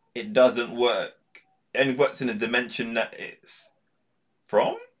 it doesn't work. It only works in a dimension that it's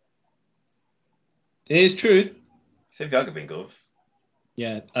from? It is true. Something I can think of.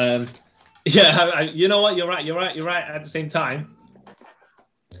 Yeah. You know what? You're right. At the same time,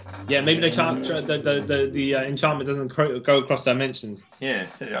 yeah, maybe the enchantment doesn't go across dimensions.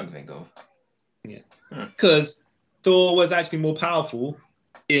 Yeah, something I can think of. Yeah, because Thor was actually more powerful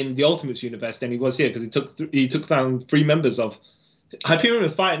in the Ultimates universe than he was here, because he took down 3 members of. Hyperion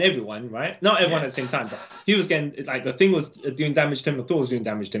was fighting everyone, right? Not everyone at the same time, but he was getting, like, the thing was doing damage to him, and Thor was doing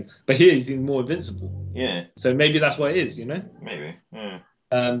damage to him. But here he's even more invincible. Yeah. So maybe that's what it is, you know? Maybe. Yeah.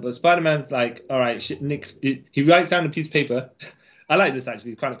 But Spider-Man's like, all right, shit, Nick. He writes down a piece of paper. I like this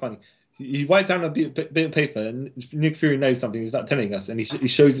actually. It's kind of funny. He writes down a bit of paper, and Nick Fury knows something. He's not telling us, and he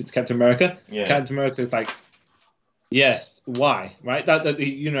shows it to Captain America. Yeah. Captain America is like, yes, why? Right? That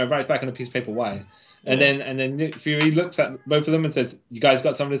writes back on a piece of paper why. And then Nick Fury looks at both of them and says, "You guys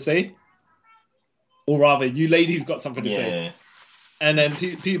got something to say?" Or rather, "You ladies got something to say." And then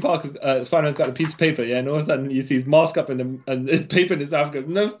Peter Parker's Spider-Man's got a piece of paper, and all of a sudden you see his mask up and his paper in his mouth goes,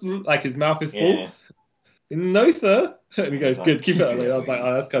 no, like his mouth is full. No, sir. And he goes, good, keep it up. I was like,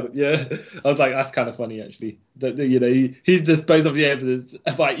 oh, that's kind of, I was like, that's kind of funny, actually. That, he disposed of the evidence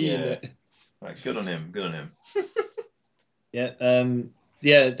by eating it. Right, good on him.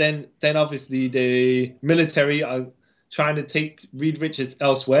 Then obviously the military are trying to take Reed Richards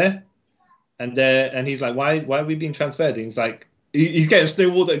elsewhere, and he's like, why are we being transferred? And he's like, he's getting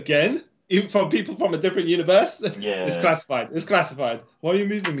snowballed again, even from people from a different universe. Yeah, it's classified. Why are you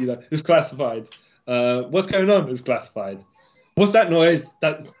moving me like? It's classified. What's going on? It's classified. What's that noise?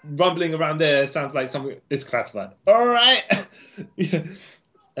 That rumbling around there sounds like something. It's classified. All right.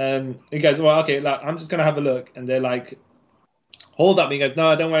 He goes, well, okay, like, I'm just gonna have a look, and they're like, hold up. And he goes,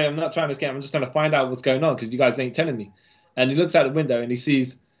 no, don't worry, I'm not trying to escape. I'm just going to find out what's going on because you guys ain't telling me. And he looks out the window and he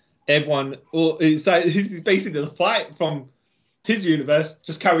sees everyone, he's basically the fight from his universe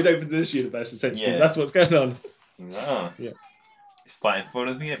just carried over to this universe, essentially. Yeah. That's what's going on. Ah. Yeah. It's fighting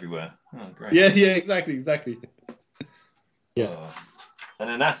follows me everywhere. Oh, great. Yeah, exactly. Yeah. And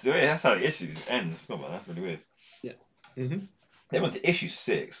then that's how the issue ends. Oh, man, that's really weird. Yeah. Mm-hmm. Then went to issue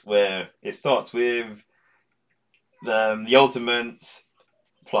 6, where it starts with the Ultimates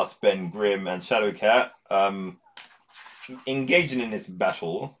plus Ben Grimm and Shadowcat engaging in this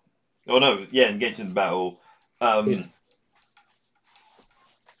battle. Oh no, yeah, engaging in the battle.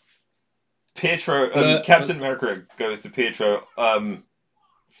 Pietro, Captain America goes to Pietro,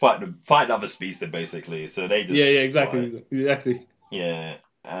 fight another speedster basically. So they just exactly. Yeah,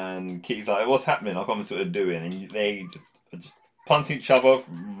 and Kitty's like, "What's happening? I can't see what they're doing," and they just punch each other,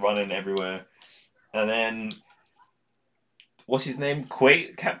 running everywhere, and then what's his name?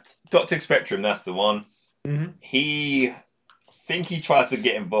 Dr. Spectrum. That's the one. Mm-hmm. He tries to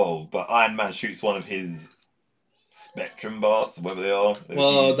get involved, but Iron Man shoots one of his Spectrum blasts, whatever they are.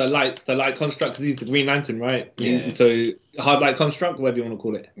 Well, the light construct, because he's the Green Lantern, right? Yeah. So hard light construct, whatever you want to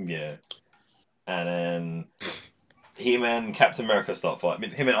call it. Yeah. And then him and Captain America start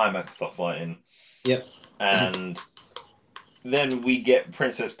fighting. Him and Iron Man start fighting. Yep. And then we get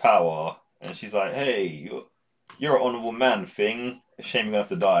Princess Power, and she's like, "Hey, you're an honorable man, Thing. It's a shame you're gonna have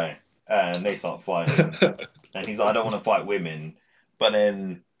to die." And they start fighting. And he's like, "I don't want to fight women," but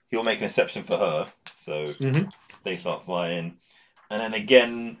then he'll make an exception for her. So they start fighting, and then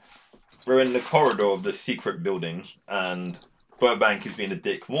again, we're in the corridor of the secret building, and Burbank is being a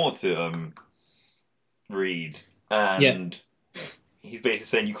dick more to Reed, and he's basically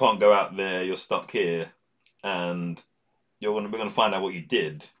saying, "You can't go out there. You're stuck here, and we're gonna find out what you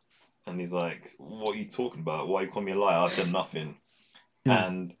did." And he's like, "What are you talking about? Why are you calling me a liar? I've done nothing."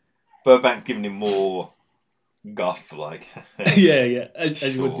 And Burbank giving him more guff, like as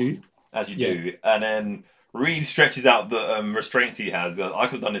you would do, as you do, and then Reed stretches out the restraints he has. I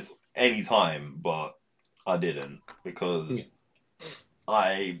could have done this any time, but I didn't because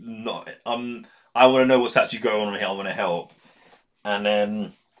I want to know what's actually going on here. I want to help, and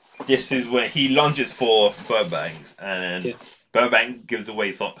then this is where he lunges for Burbank, and then Burbank gives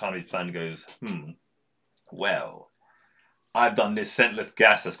away some kind of his plan. And goes, well, I've done this scentless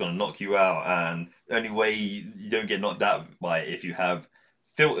gas that's going to knock you out, and the only way you don't get knocked out by it if you have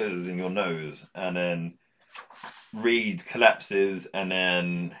filters in your nose. And then Reed collapses, and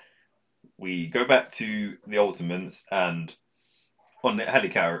then we go back to the Ultimates, and on the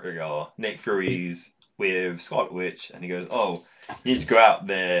helicopter, Nick Fury's with Scarlet Witch, and he goes, "Oh, you need to go out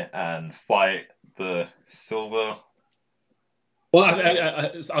there and fight the Silver..." Well,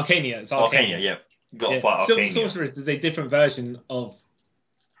 it's Arcania. It's Arcania, yeah. Got to fight Arcania. Silver Sorceress is a different version of...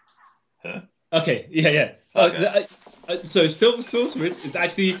 Huh? Okay, yeah. Okay. So Silver Sorceress is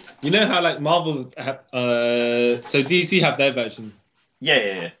actually... You know how like Marvel have... so DC have their version.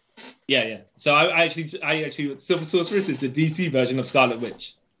 Yeah. So I actually... Silver Sorceress is the DC version of Scarlet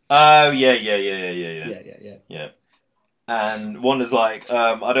Witch. Oh, yeah. And Wanda's like,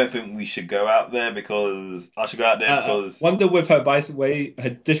 I don't think we should go out there because... I should go out there because... Wanda with her, by the way, her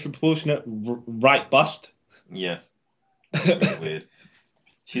disproportionate right bust. Yeah. Really weird.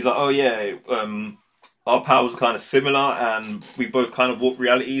 She's like, "Oh yeah, our powers are kind of similar and we both kind of warp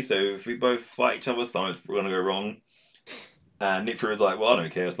reality, so if we both fight each other, something's going to go wrong." And Nick Fury's like, "Well, I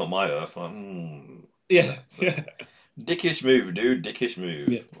don't care, it's not my Earth." I'm like, Dickish move, dude. Dickish move.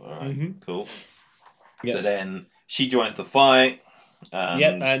 Yeah. Alright, cool. Yeah. So then she joins the fight.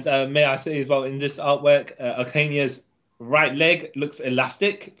 And may I say as well, in this artwork, Arcania's right leg looks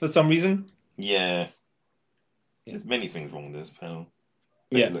elastic for some reason. Yeah. There's many things wrong with this panel.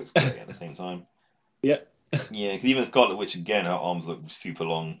 But it looks great at the same time. Yeah, because even Scarlet Witch, again, her arms look super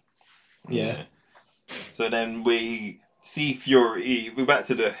long. Yeah. So then we see Fury. We're back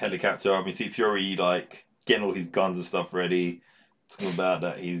to the helicopter. We see Fury, like, getting all his guns and stuff ready. Talking about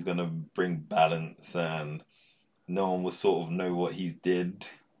that he's going to bring balance and no one will sort of know what he did.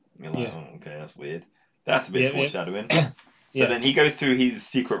 You're like, "Oh, okay, that's weird." That's a bit foreshadowing. So then he goes to his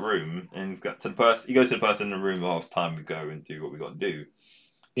secret room and he goes to the person in the room. "Oh, it's time to go and do what we got to do."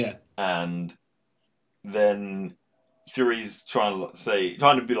 Yeah. And then Fury's trying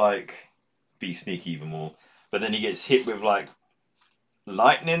to be sneaky even more, but then he gets hit with like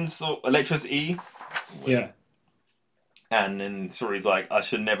lightning, electricity. Yeah. And then Fury's like, "I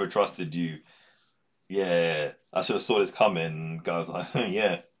should never trusted you. Yeah, I should have saw this coming." Guys like,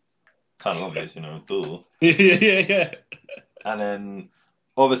 "Yeah, kind of obvious, duh." Yeah. And then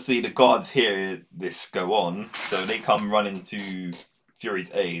obviously the guards hear this go on, so they come running to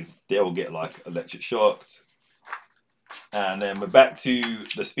Fury's aid. They'll get like electric shocked. And then we're back to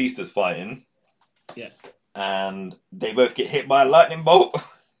the speedsters fighting. Yeah. And they both get hit by a lightning bolt.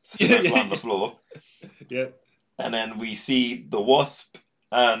 So they fly on the floor. Yeah. And then we see the Wasp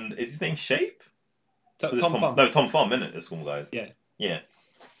and is his name Shape? Tom Thumb. No, Tom Thumb, isn't it? The small guys. Yeah. Yeah.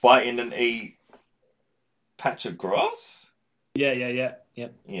 Fighting in a patch of grass. Yeah.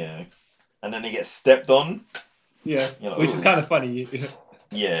 Yeah. And then he gets stepped on. Yeah. You know, Which is kind of funny.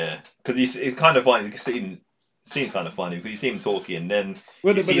 Yeah, because it's kind of funny. Because seems kind of funny because you see him talking, and then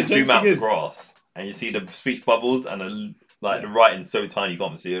you see him zoom out the grass, and you see the speech bubbles, and the writing's so tiny you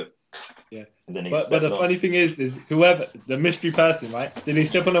can't see it. Yeah. And then but the funny thing is whoever the mystery person, right? Did he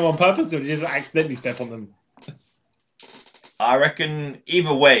step on them on purpose, or did he just accidentally step on them? I reckon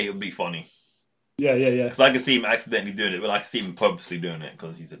either way it would be funny. Yeah. Because I can see him accidentally doing it, but I can see him purposely doing it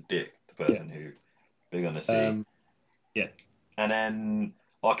because he's a dick. The person who we're gonna see. Yeah. And then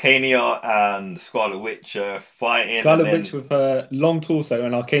Arcania and Scarlet Witch are fighting. Scarlet Witch with her long torso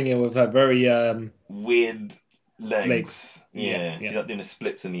and Arcania with her very weird legs. Yeah. She's not doing the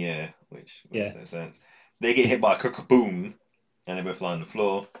splits in the air, which makes no sense. They get hit by a boom, and they both lie on the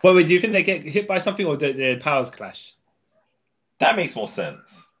floor. Well, wait, do you think they get hit by something, or do their powers clash? That makes more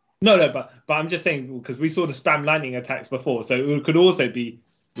sense. No, but I'm just saying because we saw the spam lightning attacks before, so it could also be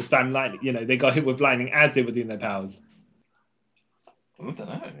the spam lightning. You know, they got hit with lightning as they were doing their powers. I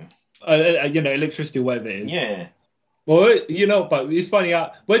don't know. Electricity or whatever it is. Yeah. Well, but it's funny.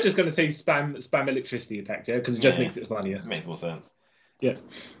 We're just going to say spam electricity attack, because it just makes it funnier. Makes more sense. Yeah.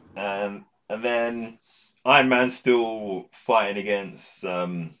 And then Iron Man's still fighting against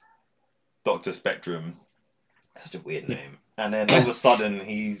Dr. Spectrum. Such a weird name. And then all of a sudden,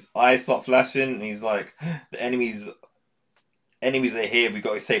 his eyes start flashing, and he's like, "The enemies are here. We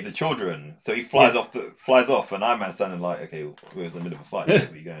got to save the children." So he flies off, and Iron Man's standing like, "Okay, we're in the middle of a fight. Where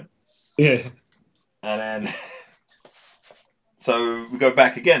are you going?" Yeah. And then, so we go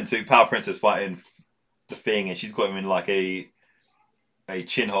back again to Power Princess fighting the Thing, and she's got him in like a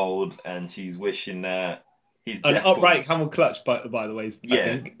chin hold, and she's wishing that he's an upright camel clutch. By the way, I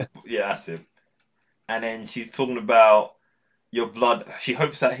think. Yeah, that's it. And then she's talking about your blood. She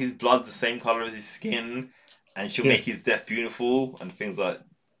hopes that his blood's the same color as his skin, and she'll make his death beautiful, and things like,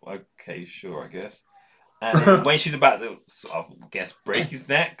 okay, sure, I guess. And then when she's about to, I guess, break his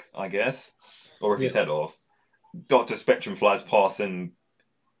neck, I guess, or rip his head off, Dr. Spectrum flies past and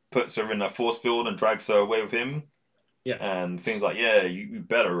puts her in a force field and drags her away with him. Yeah. And things like, yeah, you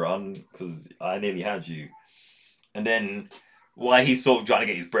better run, because I nearly had you. And then, while he's sort of trying to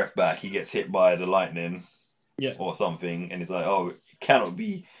get his breath back, he gets hit by the lightning. Yeah. Or something, and he's like, "Oh, it can't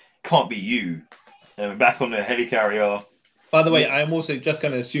be you." And we're back on the helicarrier. By the way, I am also just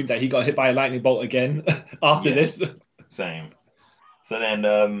going to assume that he got hit by a lightning bolt again after this. Same. So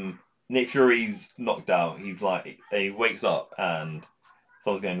then Nick Fury's knocked out. He's like, he wakes up and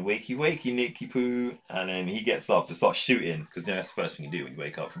someone's going, "Wakey, wakey, Nicky Poo," and then he gets up and starts shooting because that's the first thing you do when you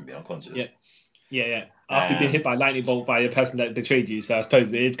wake up from being unconscious. Yeah. After being hit by a lightning bolt by a person that betrayed you, so I suppose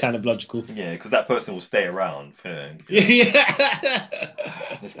it is kind of logical. Yeah, because that person will stay around. Yeah.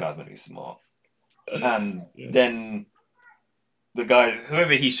 This guy's meant to be smart. And then the guy,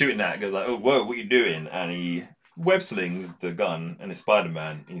 whoever he's shooting at, goes like, "Oh, whoa, what are you doing?" And he web slings the gun, and it's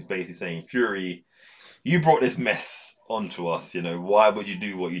Spider-Man. And he's basically saying, "Fury, you brought this mess onto us. Why would you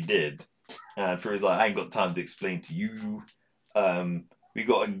do what you did?" And Fury's like, "I ain't got time to explain to you. We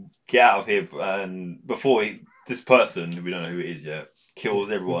got to get out of here, and before this person, we don't know who it is yet,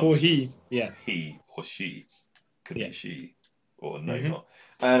 kills everyone." Before he or she, could be she, or no, Mm-hmm. not.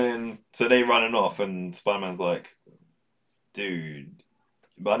 And then so they running off, and Spider-Man's like, "Dude,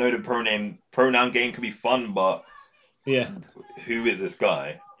 but I know the pronoun game could be fun, but who is this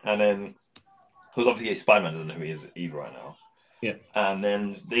guy?" And then because obviously Spider-Man doesn't know who he is either right now. Yeah. And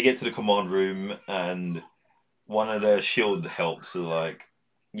then they get to the command room, and one of the SHIELD helps are like,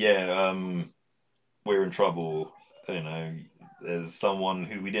 we're in trouble. There's someone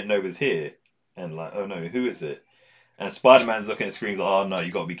who we didn't know was here. And like, oh no, who is it? And Spider-Man's looking at the screen like, "Oh no,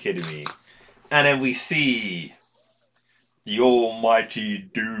 you gotta be kidding me." And then we see the almighty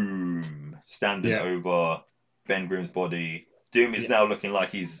Doom standing over Ben Grimm's body. Doom is now looking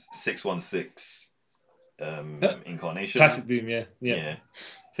like he's 616 incarnation. Classic Doom, yeah.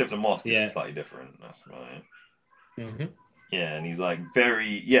 Except for the mask is slightly different. That's right. Mm-hmm. Yeah, and he's like,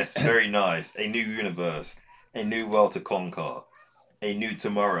 very nice. A new universe, a new world to conquer, a new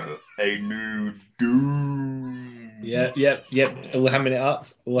tomorrow, a new Doom. Yep. All hamming it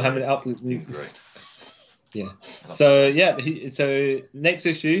up. Seems great. Yeah. So next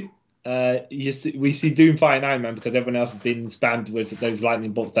issue, we see Doom fighting Iron Man because everyone else has been spammed with those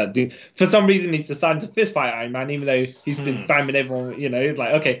lightning bolts that Doom. For some reason, he's decided to fist fight Iron Man, even though he's been spamming everyone. It's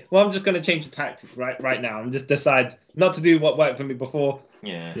like, okay, well, I'm just going to change the tactic right now. I'm just decide not to do what worked for me before.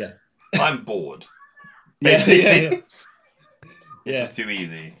 Yeah. I'm bored. Basically. Yeah. It's just too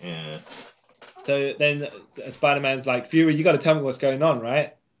easy. Yeah. So then Spider-Man's like, Fury, you got to tell me what's going on,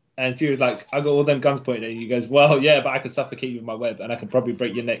 right? And Fury's like, I got all them guns pointed at you. He goes, well, yeah, but I could suffocate you with my web, and I can probably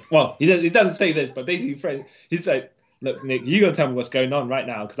break your neck. Well, he doesn't say this, but basically, he's like, look, Nick, you got to tell me what's going on right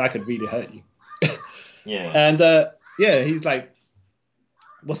now, because I could really hurt you. Yeah. And he's like,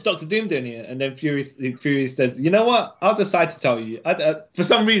 what's Dr. Doom doing here? And then Fury says, you know what? I'll decide to tell you. For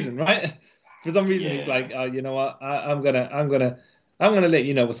some reason, right? For some reason, he's like, oh, you know what? I'm gonna let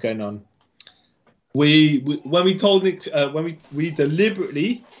you know what's going on. When we told Nick, when we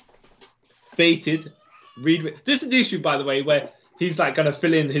deliberately baited Reed. This is the issue, by the way, where he's like gonna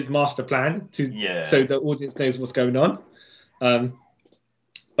fill in his master plan so the audience knows what's going on.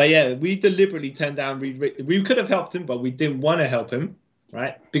 But yeah, we deliberately turned down Reed. We could have helped him, but we didn't want to help him,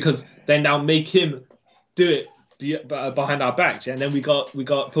 right? Because then now make him do it behind our backs, and then we got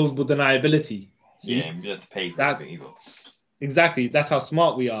plausible deniability. See? Yeah, you have to pay for everything evil. Exactly, that's how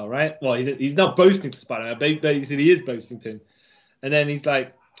smart we are, right? Well, he's not boasting to Spider-Man, but basically he is boasting to him. And then he's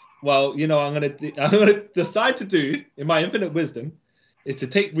like, well, you know, I'm gonna decide to do, in my infinite wisdom, is to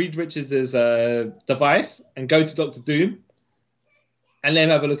take Reed Richards' device and go to Dr. Doom and let him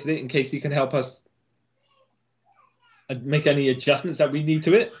have a look at it in case he can help us make any adjustments that we need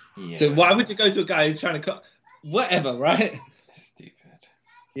to it. Yeah. So why would you go to a guy who's trying to cut whatever, right? Stupid.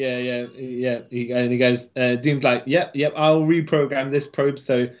 Yeah. And he goes, Doom's like, yep, I'll reprogram this probe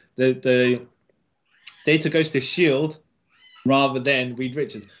so the data goes to S.H.I.E.L.D. rather than Reed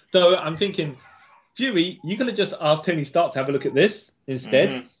Richards. Though I'm thinking, Fury, you could have just asked Tony Stark to have a look at this instead.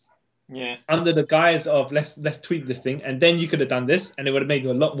 Mm-hmm. Yeah. Under the guise of let's tweak this thing, and then you could have done this, and it would have made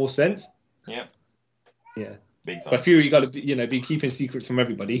a lot more sense. Yeah. Yeah. Big time. But Fury, you got to be keeping secrets from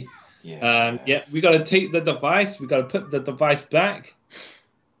everybody. Yeah. We got to take the device. We got to put the device back.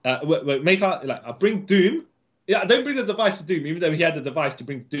 I'll bring Doom. Yeah, don't bring the device to Doom, even though he had the device to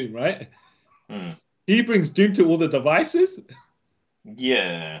bring Doom, right? Mm. He brings Doom to all the devices.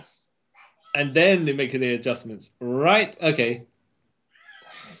 Yeah. And then they make the adjustments. Right? Okay.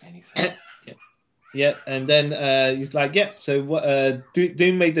 Doesn't make any sense. Yeah. And then he's like, yeah, so what?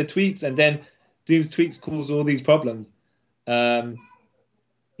 Doom made the tweaks, and then Doom's tweaks cause all these problems. Because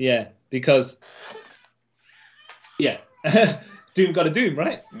Doom got a Doom,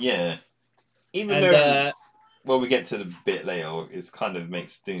 right? Yeah. Even though, we get to the bit later, it's kind of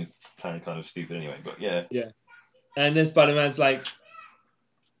makes Doom's plan kind of stupid anyway, but yeah. Yeah. And then Spider-Man's like,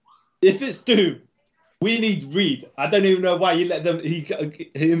 if it's Doom, we need Reed. I don't even know why you let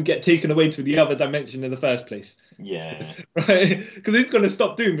him get taken away to the other dimension in the first place. Yeah. Right? Because who's going to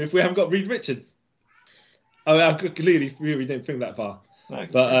stop Doom if we haven't got Reed Richards? I mean, I clearly really didn't think that far. No,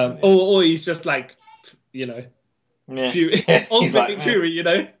 but or he's just like, you know, Fury, ultimate Fury, you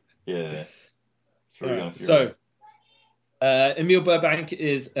know. Yeah. So, Emil Burbank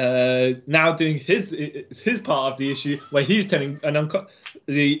is now doing his part of the issue, where he's telling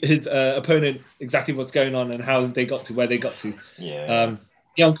his opponent exactly what's going on and how they got to where they got to. Yeah.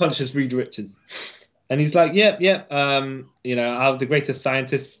 The unconscious Reed Richards, and he's like, you know, I was the greatest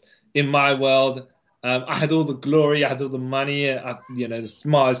scientist in my world. I had all the glory, I had all the money, the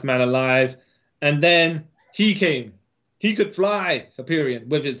smartest man alive. And then he came. He could fly, Hyperion,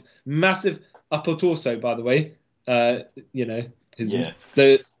 with his massive upper torso, by the way. The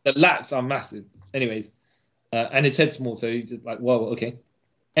lats are massive. Anyways, and his head's small, so he's just like, whoa, okay.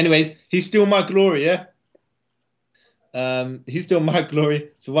 Anyways, he's still my glory, yeah? He's still my glory.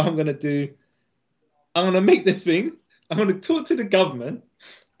 So what I'm going to do, I'm going to make this thing. I'm going to talk to the government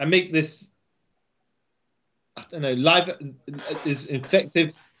and make this, I don't know, live is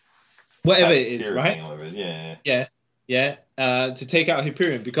effective, whatever it is, right? Yeah. To take out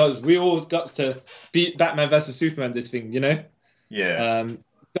Hyperion, because we always got to beat Batman versus Superman. This thing, you know. Yeah.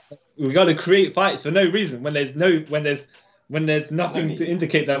 We got to create fights for no reason when there's nothing to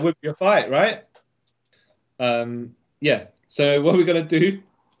indicate that would be a fight, right? So what we're gonna do?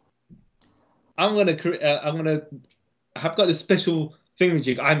 I've got this special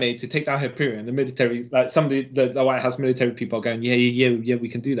thingamajig I made to take down Hyperion. The military, like some of the White House military people are going, yeah, we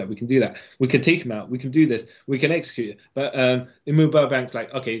can do that. We can take him out. We can do this. We can execute it. But Emil Burbank's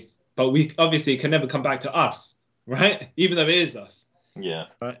like, okay, but we obviously can never come back to us, right? Even though it is us. Yeah.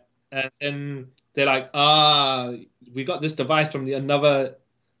 Right. And then they're like, we got this device from another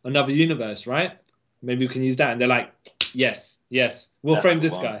universe, right? Maybe we can use that. And they're like, yes, we'll frame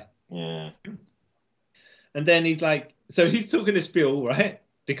this guy. Yeah. And then he's like, so he's talking to spiel, right?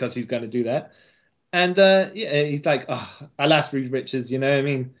 Because he's going to do that. And he's like, alas, Reed Richards, you know what I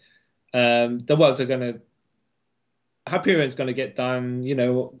mean? The worlds are going to Hyperion's going to get done. You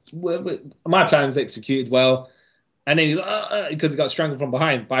know, my plan's executed well. And then he's because he got strangled from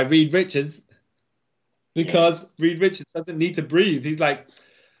behind by Reed Richards. Because Reed Richards doesn't need to breathe. He's like,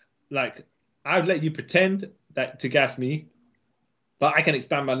 I would let you pretend that to gas me, but I can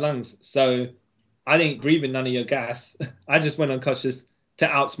expand my lungs. So I didn't breathe in none of your gas. I just went unconscious to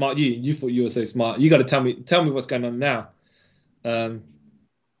outsmart you. You thought you were so smart. You got to tell me what's going on now. Then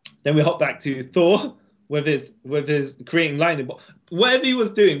we hop back to Thor with his creating lightning. Whatever he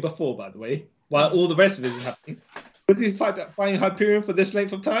was doing before, by the way, while all the rest of it is happening. Was he fighting Hyperion for this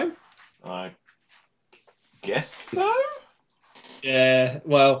length of time? I guess so. Yeah.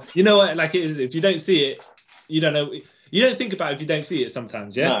 Well, you know what? Like, if you don't see it, you don't know. You don't think about it if you don't see it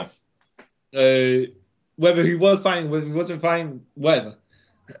sometimes. Yeah. No. So whether he was fighting, whether he wasn't fighting, whatever.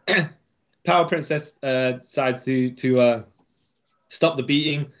 Power Princess decides to stop the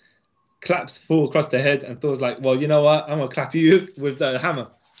beating, claps Thor across the head, and Thor's like, "Well, you know what? I'm gonna clap you with the hammer."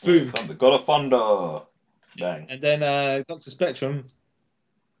 Boom. The God of Thunder. Dang. And then Dr. Spectrum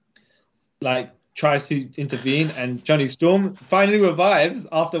tries to intervene, and Johnny Storm finally revives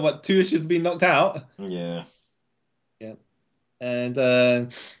after 2 issues have been knocked out. Yeah. Yeah. And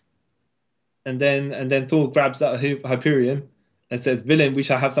then Thor grabs that Hyperion and says, "Villain, we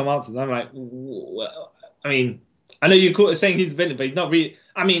shall have some answers." I'm like, well, I mean, I know you're saying he's a villain, but he's not really.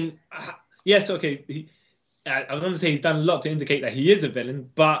 I mean, yes, okay. I was going to say he's done a lot to indicate that he is a villain,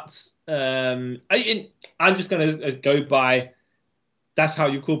 but I'm just going to go by that's how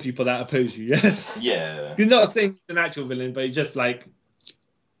you call people that oppose you. Yeah. Yeah. You're not saying he's an actual villain, but he's just like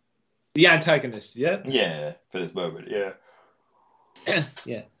the antagonist. Yeah. Yeah. For this moment. Yeah.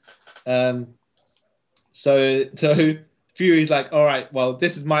 Yeah. So Fury's like, all right, well,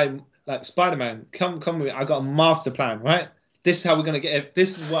 this is my Spider-Man. Come with me. I got a master plan, right? This is how we're gonna get it.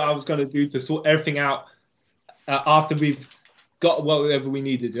 This is what I was gonna do to sort everything out after we've got whatever we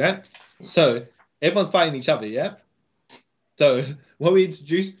needed, yeah. So everyone's fighting each other, yeah. So what we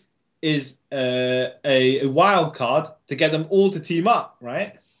introduced is a wild card to get them all to team up,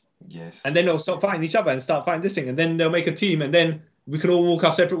 right? Yes. And then they'll stop fighting each other and start fighting this thing, and then they'll make a team, and then we can all walk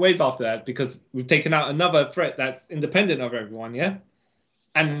our separate ways after that because we've taken out another threat that's independent of everyone, yeah?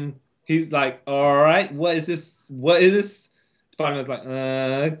 And he's like, all right, what is this? Spider-Man's like,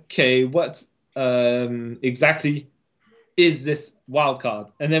 okay, what exactly is this wild card?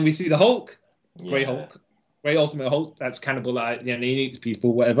 And then we see the Hulk, Grey Hulk, Grey Ultimate Hulk, that's cannibal, he eats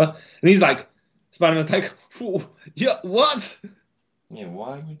people, whatever. And he's like, Spider-Man's like, yeah, what? Yeah,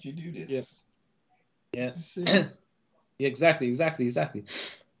 why would you do this? Yeah. Yeah. Yeah, exactly.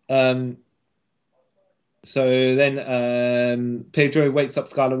 So then Pedro wakes up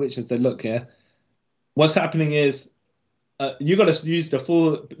Scarlet Witch and says, look here, what's happening is you got to use the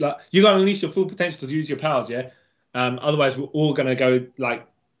full, you got to unleash your full potential to use your powers, yeah? Otherwise, we're all going to go,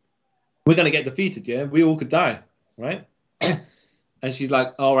 we're going to get defeated, yeah? We all could die, right? And she's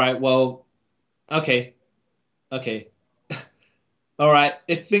like, all right, well, okay. All right,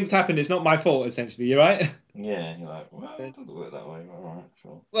 if things happen, it's not my fault, essentially, you're right? Yeah, you're like, well, it doesn't work that way. All right,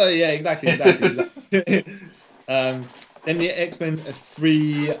 sure. Well, yeah, exactly. Then the X-Men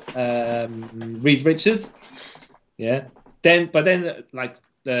 3 Reed Richards, yeah. Then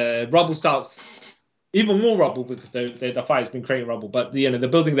the rubble starts, even more rubble because the fire's been creating rubble. But the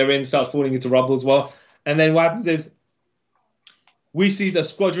building they're in starts falling into rubble as well. And then what happens is we see the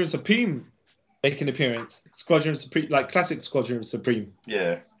Squadron Supreme make an appearance. Squadron Supreme, classic Squadron Supreme.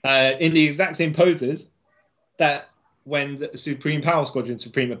 Yeah. In the exact same poses that when the Supreme Power Squadron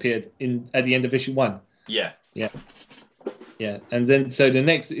Supreme appeared at the end of issue 1. Yeah. And then so the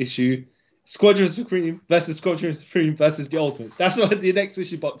next issue, Squadron Supreme versus Squadron Supreme versus the Ultimates. That's what the next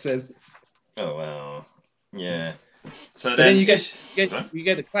issue box says. Oh wow. Yeah. So then you got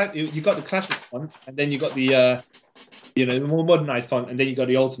the classic font, and then you got the the more modernized font, and then you got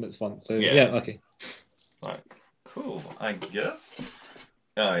the Ultimates font. So yeah okay. Right. Cool. I guess.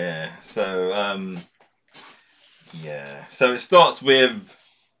 Oh yeah. So So it starts with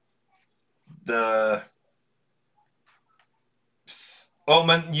the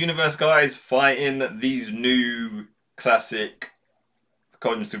Ultimate Universe guys fighting these new classic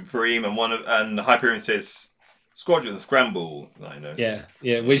Squadron Supreme, and Hyperion says Squadron Scramble. I know.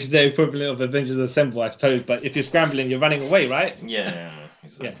 Yeah, which is the equivalent of Avengers Assemble, I suppose. But if you're scrambling, you're running away, right? Yeah,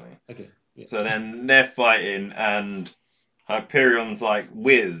 exactly. Yeah. Okay. Yeah. So then they're fighting, and Hyperion's like,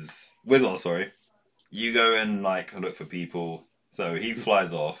 Wizard, sorry. You go and look for people. So he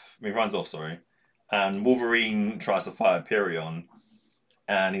runs off, and Wolverine tries to fight Hyperion,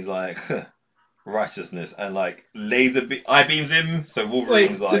 and he's like, righteousness and like eye beams him. So Wait,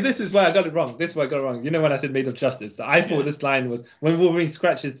 Wolverine's so like, this is where I got it wrong. This is where I got it wrong. You know when I said made of justice? So I thought this line was when Wolverine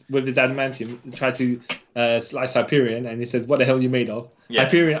scratches with his adamantium, tried to slice Hyperion, and he says, "What the hell are you made of?" Yeah.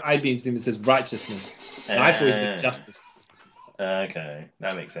 Hyperion eye beams him and says, "Righteousness." And I thought it said justice. Okay,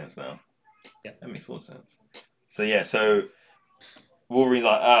 that makes sense now. Yeah, that makes all sense. So yeah, so Wolverine's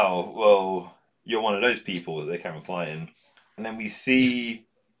like, "Oh, well, you're one of those people that they can't fight in," and then we see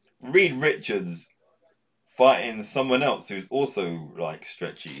Reed Richards fighting someone else who's also like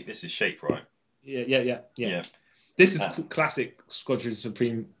stretchy. This is Shape, right? Yeah. This is classic Squadron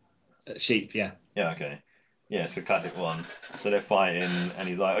Supreme Shape. Yeah. Yeah. Okay. Yeah, it's a classic one. So they're fighting, and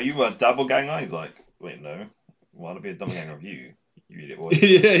he's like, "Are you a double ganger?" He's like, "Wait, no. Why would I be a double ganger of you? You idiot boy."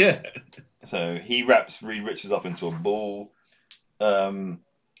 yeah. So he wraps Reed Richards up into a ball. Then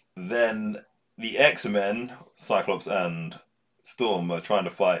the X-Men, Cyclops and Storm, are trying to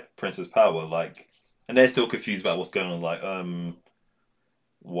fight Princess Power, like, and they're still confused about what's going on. Like,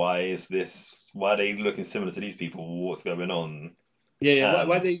 why is this? Why are they looking similar to these people? What's going on? Yeah.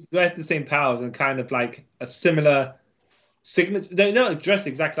 Why they have the same powers and kind of like a similar signature? They don't dress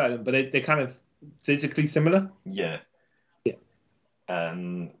exactly like them, but they kind of physically similar. Yeah. Yeah.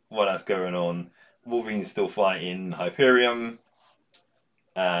 And while that's going on, Wolverine's still fighting Hyperion,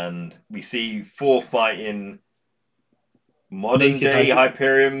 and we see Thor fighting modern day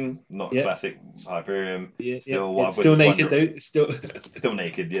Hyperion, not classic Hyperion. Still naked though. Still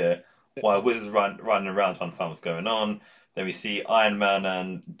naked. Yeah. While Wizard's running around trying to find what's going on. Then we see Iron Man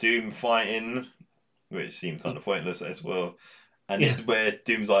and Doom fighting, which seems kind of pointless as well. And this is where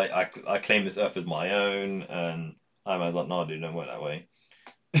Doom's like, I claim this Earth as my own, and Iron Man's like, no, dude, don't work that way.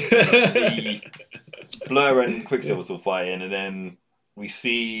 We see Blur and Quicksilver still fighting, and then we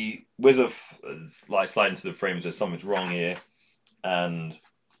see Wizard like sliding to the frame and says something's wrong here, and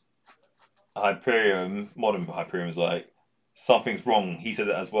modern Hyperion is like, something's wrong. He says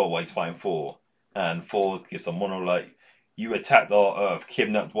it as well while he's fighting Thor, and Thor gives some monologue like, "You attacked our Earth,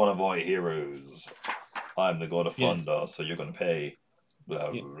 kidnapped one of our heroes. I'm the god of thunder, so you're gonna pay."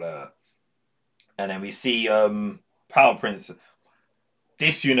 Blah blah blah. And then we see Power Princess,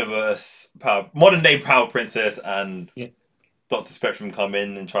 this universe, modern day Power Princess, and Dr. Spectrum come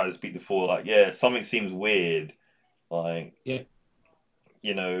in and try to speak to Thor. Like, something seems weird. Like,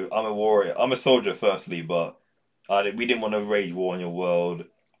 you know, I'm a warrior, I'm a soldier, firstly, but we didn't want to wage war on your world,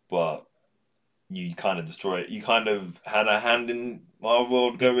 but you kind of destroyed it. You kind of had a hand in our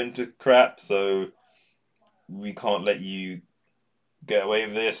world go into crap, so we can't let you get away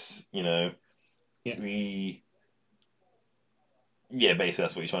with this, you know. Basically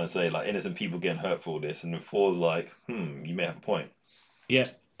that's what you're trying to say, like, innocent people getting hurt for all this, and then Thor's like, you may have a point. Yeah.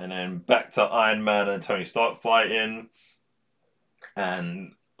 And then back to Iron Man and Tony Stark fighting,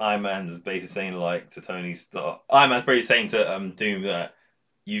 and Iron Man's basically saying, like, to Tony Stark, Iron Man's basically saying to Doom that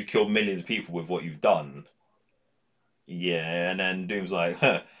you've killed millions of people with what you've done. Yeah, and then Doom's like,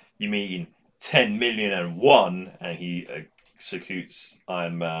 you mean 10,000,001? And he executes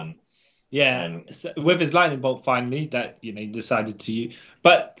Iron Man. Yeah, and so with his lightning bolt finally, that, you know, he decided to use.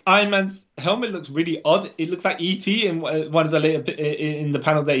 But Iron Man's helmet looks really odd. It looks like E.T. in one of the later in the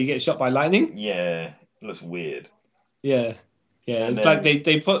panel there, you get shot by lightning. Yeah, it looks weird. Yeah. And it's then, like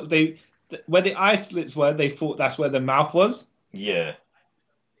they put where the eye slits were, they thought that's where the mouth was. Yeah,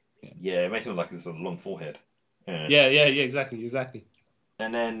 it makes it look like it's a long forehead. Yeah, exactly.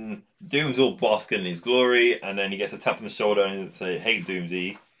 And then Doom's all basking in his glory, and then he gets a tap on the shoulder and he say, "Hey,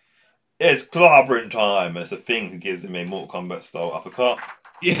 Doomsy, it's clobbering time." And it's a thing who gives him a Mortal Kombat style uppercut.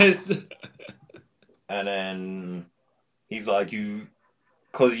 Yes. And then he's like,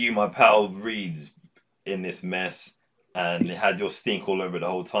 "Cause you, my pal, Reed's in this mess, and it had your stink all over the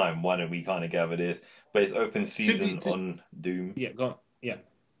whole time. Why don't we kind of gather this?" But it's open season on Doom. Yeah, go on. Yeah.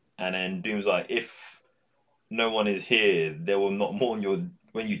 And then Doom's like, "If no one is here, there will not mourn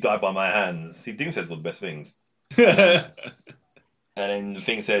when you die by my hands." See, Doom says all the best things. And then the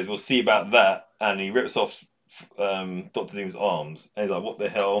thing says, "We'll see about that." And he rips off Dr. Doom's arms. And he's like, "What the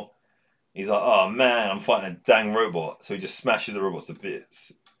hell?" He's like, "Oh man, I'm fighting a dang robot." So he just smashes the robots to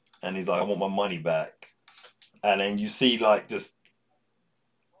bits. And he's like, "I want my money back." And then you see like just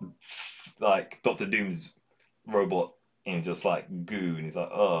like Dr. Doom's robot in just like goo. And he's like,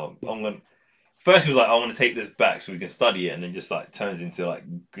 "Oh, I'm going to..." First he was like, "I want to take this back so we can study it." And then just like turns into like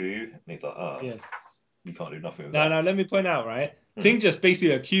goo. And he's like, "Oh, we can't do nothing with that." No, let me point out, right? Thing just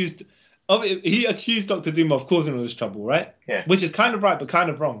basically accused Dr. Doom of causing all this trouble, right? Yeah. Which is kind of right, but kind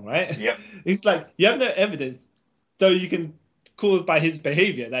of wrong, right? Yep. It's like, you have no evidence, though you can cause by his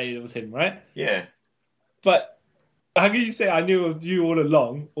behavior that it was him, right? Yeah. But How can you say I knew it was you all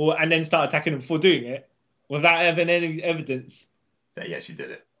along, and then start attacking him before doing it, without having any evidence? That he actually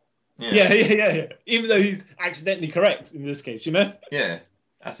did it. Yeah. Even though he's accidentally correct in this case, you know? Yeah.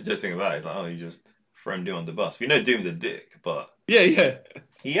 That's the just thing about it. It's like, oh, you just thrown Doom on the bus. We know Doom's a dick, but Yeah.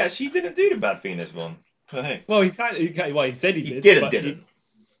 he actually didn't do the bad thing in this one. But hey. Well, he said he did. Didn't.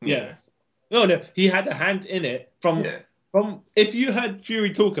 Yeah. No, he had a hand in it from if you heard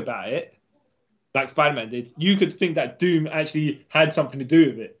Fury talk about it, like Spider-Man did, you could think that Doom actually had something to do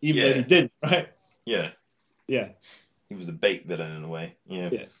with it, even though he didn't, right? Yeah. Yeah. He was the bait villain in a way. Yeah.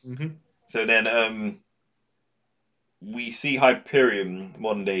 Mm-hmm. So then we see Hyperion,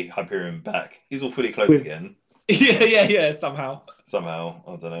 modern day Hyperion, back. He's all fully clothed again. Yeah, somehow.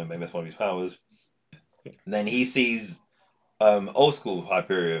 I don't know, maybe that's one of his powers. And then he sees old school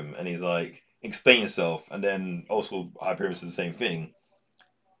Hyperion and he's like, explain yourself. And then old school Hyperion says the same thing.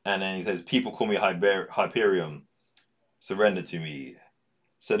 And then he says, people call me Hyperion. Surrender to me.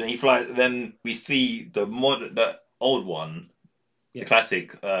 So then he flies. Then we see the old one, the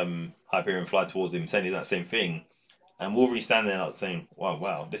classic Hyperion, fly towards him, saying that same thing. And Wolverine standing there saying,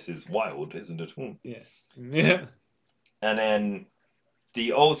 wow, this is wild, isn't it? Yeah. And then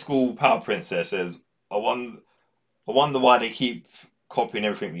the old school Power Princess says, I wonder why they keep copying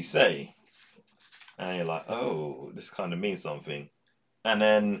everything we say. And you're like, oh, this kind of means something. And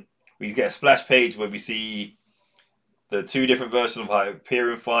then we get a splash page where we see the two different versions of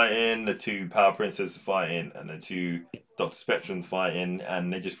Hyperion fighting, the two Power Princesses fighting, and the two Dr. Spectrums fighting,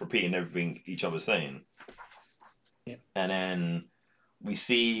 and they're just repeating everything each other's saying. Yeah. And then we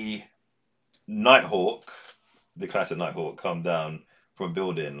see Nighthawk, the classic Nighthawk, come down from a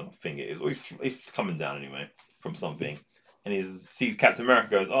building. I think it is. Or he's coming down anyway from something. And he sees Captain America,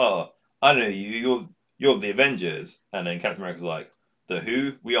 goes, oh, I know you. You're the Avengers. And then Captain America's like, the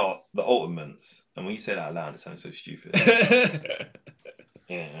who? We are the Ultimates. And when you say that out loud, it sounds so stupid.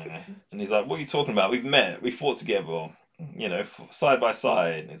 Yeah. And he's like, what are you talking about? We've met. We fought together. You know, side by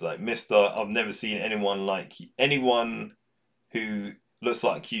side. And he's like, Mister, I've never seen anyone who looks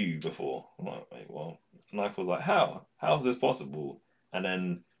like you before. I'm like, wait, well. Nighthawk was like, how? How is this possible? And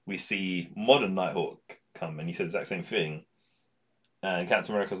then we see modern Nighthawk come and he said the exact same thing. And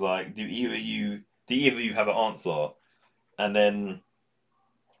Captain America's like, do either of you have an answer? And then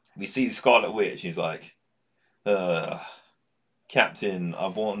we see Scarlet Witch. He's like, Captain, I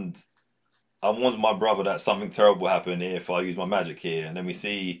warned my brother that something terrible happened if I use my magic here. And then we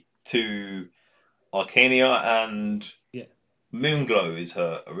see two Arcania and Moonglow is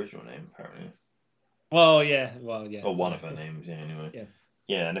her original name, apparently. Well, yeah. Or one of her names, anyway. Yeah.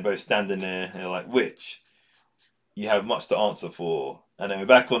 Yeah, and they're both standing there, and they're like, Witch, you have much to answer for. And then we're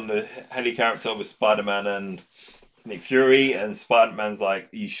back on the heli character with Spider-Man and Nick Fury, and Spider-Man's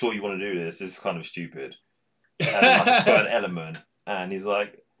like, are you sure you want to do this? This is kind of stupid. And like a third element. And he's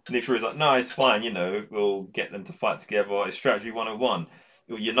like, Nick Fury's like, no, it's fine, we'll get them to fight together. It's strategy 101.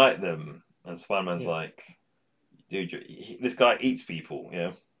 You'll unite them. And Spider-Man's like, dude, this guy eats people,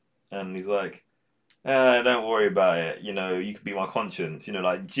 And he's like, don't worry about it. You could be my conscience.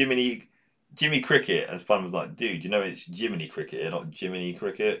 Like Jiminy Cricket. And Spider-Man's like, dude, it's Jiminy Cricket, not Jiminy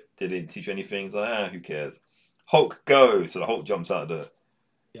Cricket. Did it teach you anything? He's like, who cares? Hulk, go! So the Hulk jumps out of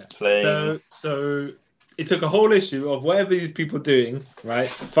the plane. So it took a whole issue of whatever these people are doing, right?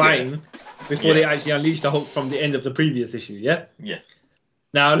 Fighting before they actually unleashed the Hulk from the end of the previous issue, yeah? Yeah.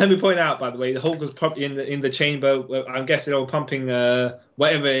 Now, let me point out, by the way, the Hulk was probably in the chamber. I'm guessing they were pumping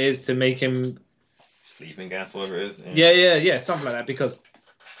whatever it is to make him... Sleeping gas, whatever it is. Yeah, something like that. Because,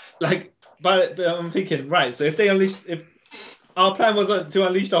 but I'm thinking, right, so if our plan was to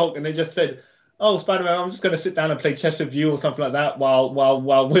unleash the Hulk and they just said, oh, Spider-Man, I'm just going to sit down and play chess with you or something like that while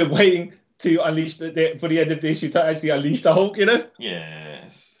we're waiting to unleash for the end of the issue to actually unleash the Hulk, Yeah,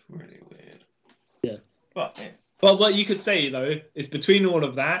 it's really weird. Yeah. But, yeah. But what you could say, though, is between all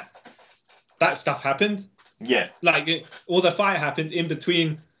of that stuff happened. Yeah. All the fight happened in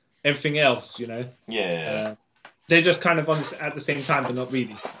between everything else, Yeah. They're just kind of on this at the same time, but not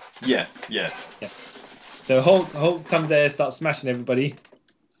really. Yeah. So Hulk comes there, starts smashing everybody.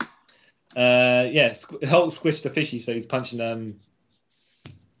 Hulk squished the fishy, so he's punching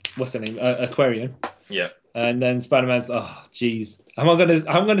what's her name? Aquarium. Yeah. And then Spider-Man's jeez. I'm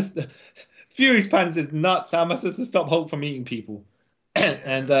gonna Fury's plans is nuts. How am I supposed to stop Hulk from eating people?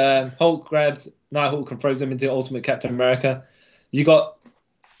 And Hulk grabs Nighthawk and throws him into Ultimate Captain America. You got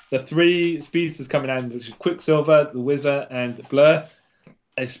the three speedsters coming out, which is Quicksilver, the Wizard, and Blur.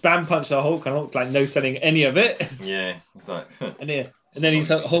 They spam punch the Hulk, and Hulk's like no selling any of it. Yeah, it's like. And then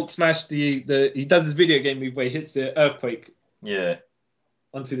Hulk smashed he does this video game move where he hits the earthquake. Yeah.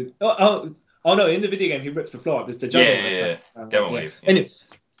 Onto the Oh no, in the video game he rips the floor up. It's the jungle. Yeah. Gamma Wave. Yeah. Anyway,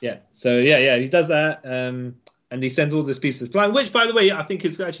 yeah. He does that, and he sends all the pieces flying. Which, by the way, I think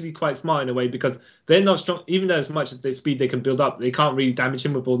is actually quite smart in a way because they're not strong. Even though as much as the speed they can build up, they can't really damage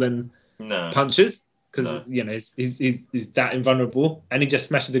him with all them punches because he's that invulnerable, and he just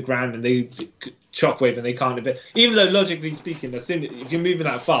smashes the ground and they shockwave and they can't. Even though logically speaking, as soon if you're moving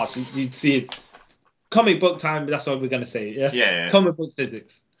that fast, you'd see it. Comic book time, but that's what we're gonna say. Yeah. Comic book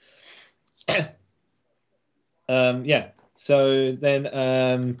physics. So then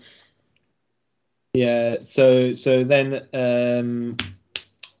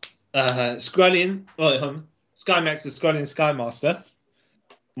Skrullian, Skymax, the Skrullian Sky Master,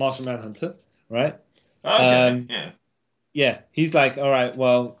 Martian Manhunter, right? Okay. He's like, all right,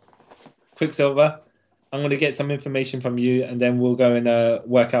 well, Quicksilver, I'm gonna get some information from you, and then we'll go and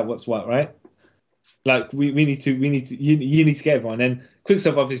work out what's what, right? Like you need to get everyone. And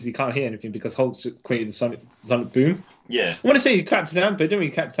Quicksilver obviously can't hear anything because Hulk just created the sonic boom. Yeah. I want to say he clapped his hands, but he didn't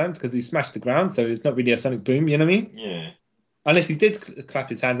really clap his hands because he smashed the ground, so it's not really a sonic boom. You know what I mean? Yeah. Unless he did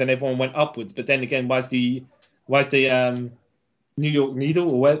clap his hands and everyone went upwards. But then again, why's the New York Needle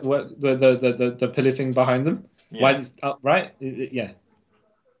or the pillar thing behind them? Yeah. Why is it upright? Yeah.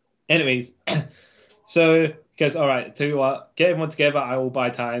 Anyways, so he goes, all right, tell you what, get everyone together. I will buy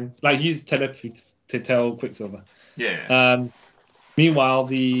time. Like use telepathy to tell Quicksilver. Yeah. Meanwhile,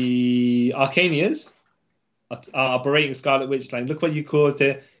 the Arcanians are berating Scarlet Witch, like, look what you caused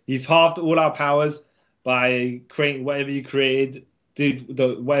here. You've halved all our powers by creating whatever you created,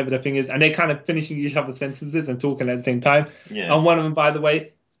 whatever the thing is. And they're kind of finishing each other's sentences and talking at the same time. Yeah. And one of them, by the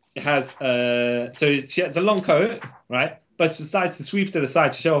way, has so she has a long coat, right? But she decides to sweep to the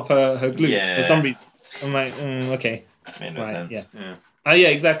side to show off her glutes for some reason. I'm like, okay. Made no sense. Yeah. Yeah,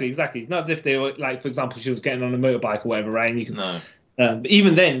 exactly. It's not as if they were, like, for example, she was getting on a motorbike or whatever, right? And you can, no. But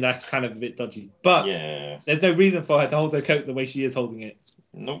even then, that's kind of a bit dodgy. But there's no reason for her to hold her coat the way she is holding it.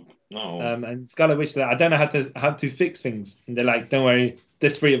 Nope. No. And Scarlet Witch, I don't know how to fix things. And they're like, don't worry,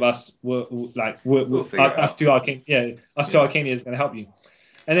 there's three of us. We'll us two Arcania is going to help you.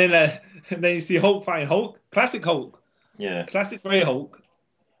 And then you see Hulk fighting Hulk, classic Hulk. Yeah. Classic Grey Hulk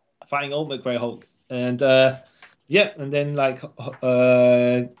fighting Ultimate Grey Hulk, and and then like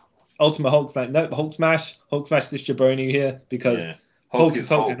Ultimate Hulk's like, nope, Hulk smash this jabroni here because Hulk is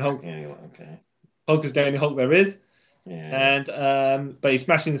Hulk. And Hulk. Yeah, okay. Hulk is the only Hulk there is. Yeah. And but he's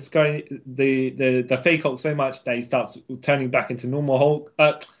smashing the fake Hulk so much that he starts turning back into normal Hulk,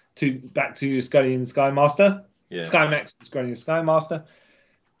 back to Scully and Sky Master. Yeah. Skymax, Scully and Sky Master,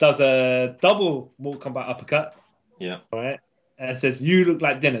 does a double Mortal Kombat uppercut. Yeah. Right. And says, "You look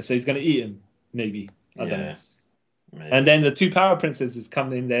like dinner," so he's going to eat him. Maybe. I don't know. Maybe. And then the two Power Princesses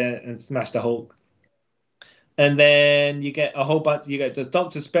come in there and smash the Hulk. And then you get a whole bunch. You get the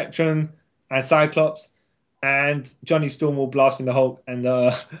Dr. Spectrum and Cyclops and Johnny Storm all blasting the Hulk. And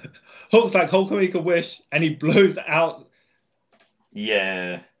Hulk's like, Hulk can make a wish, and he blows out.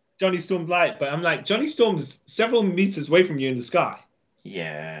 Yeah. Johnny Storm's light, but I'm like, Johnny Storm's several meters away from you in the sky.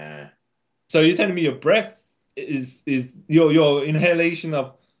 Yeah. So you're telling me your breath is your inhalation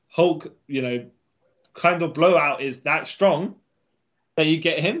of Hulk, kind of blowout is that strong that you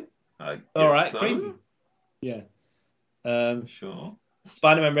get him? I guess all right, so. crazy. Yeah. Sure.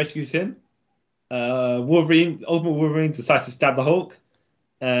 Spider-Man rescues him. Ultimate Wolverine decides to stab the Hulk,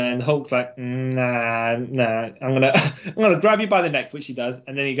 and Hulk's like, nah, I'm gonna grab you by the neck, which he does,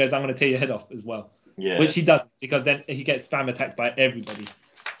 and then he goes, I'm gonna tear your head off as well. Yeah. Which he does, because then he gets spam attacked by everybody.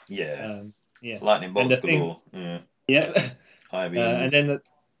 Yeah. Yeah. Lightning bolts galore. Yeah. High beams. And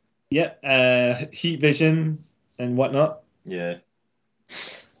then heat vision and whatnot. Yeah.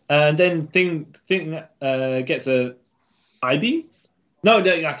 And then thing gets a I-beam. No,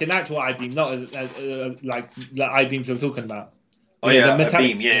 like an actual I-beam, not like the I-beams we're talking about. Oh yeah, a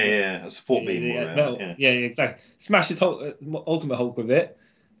beam. Yeah, a support beam. Yeah, exactly. Smashes Hulk, Ultimate Hulk with it.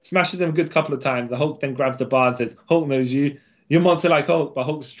 Smashes them a good couple of times. The Hulk then grabs the bar and says, "Hulk knows you. You're a monster like Hulk, but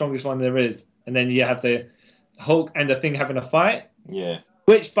Hulk's the strongest one there is." And then you have the Hulk and the Thing having a fight. Yeah.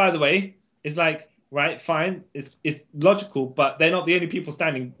 Which, by the way, is like, right, fine, it's logical, but they're not the only people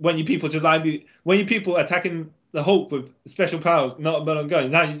standing. When you people attacking the Hulk with special powers, not ongoing,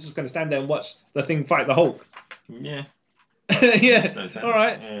 now you're just going to stand there and watch the Thing fight the Hulk. Yeah. Yeah. Makes no sense. All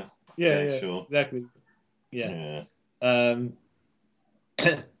right. Yeah, sure. Exactly. Yeah. Then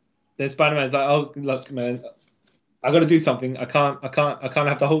Spider-Man's like, "Oh, look, man, I got to do something. I can't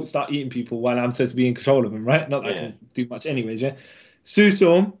have the Hulk start eating people while I'm supposed to be in control of him, right? Not that I can do much anyways, yeah." Sue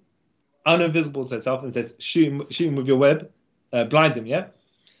Storm uninvisibles herself and says, shoot him with your web, blind him, yeah?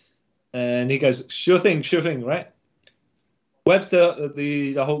 And he goes, sure thing, right? Webs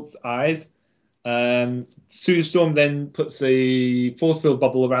the Hulk's eyes, Sue Storm then puts a force field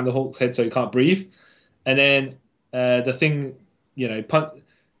bubble around the Hulk's head so he can't breathe, and then the Thing,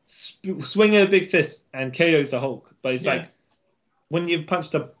 swing a big fist and KOs the Hulk. But it's like, wouldn't you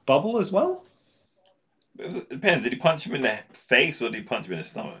punch the bubble as well? It depends. Did he punch him in the face or did he punch him in the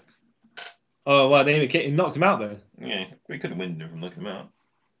stomach? Oh well, he knocked him out though. Yeah, we could have winded him from knocking him out.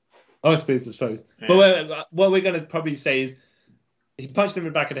 I suppose. Yeah. But what we're going to probably say is he punched him in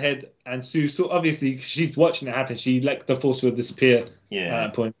the back of the head, and Sue, so obviously she's watching it happen. She let the force field disappear at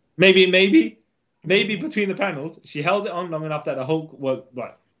that point. Maybe between the panels, she held it on long enough that the Hulk was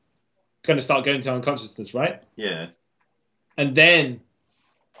like going to start going to unconsciousness, right? Yeah. And then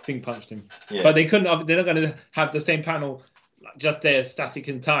Thing punched him. Yeah. But they're not going to have the same panel just there static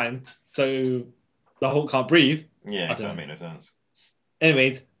in time, so the Hulk can't breathe. Yeah, that makes no sense.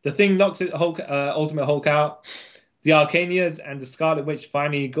 Anyways, the Thing knocks it, Ultimate Hulk out. The Arcanias and the Scarlet Witch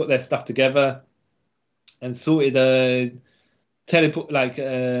finally got their stuff together and sorted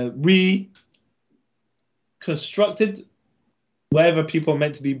reconstructed wherever people are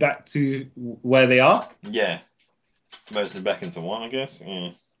meant to be back to where they are. Yeah. Mostly back into one, I guess.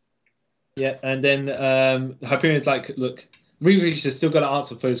 Yeah. Yeah, and then Hyperion's like, look, Reed Richards still got to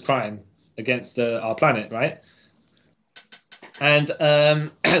answer for his crime against our planet, right? And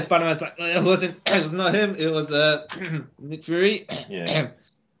Spider-Man's like, it was not him, it was Nick Fury. Yeah.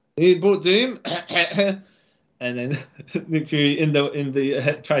 He brought Doom. And then Nick Fury in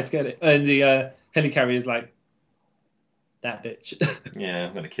the tries to get it, and the helicarrier is like, that bitch. Yeah,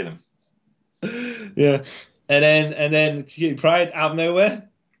 I'm gonna kill him. Yeah. And then Kitty Pryde out of nowhere.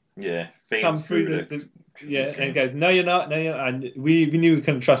 Yeah. Comes through the and goes, no, you're not. And we knew we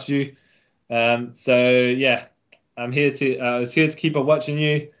couldn't trust you. So yeah, I was here to keep on watching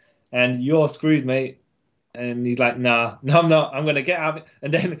you, and you're screwed, mate. And he's like, no, I'm not. I'm gonna get out of it.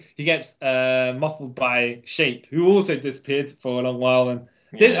 And then he gets muffled by Shape, who also disappeared for a long while. And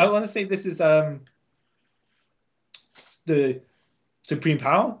I want to say this is the Supreme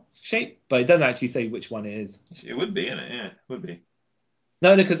Power Shape, but it doesn't actually say which one it is. It would be, innit? Yeah, it would be.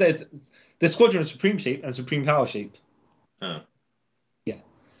 No, because there's Squadron Supreme Shape and Supreme Power Shape. Oh. Yeah.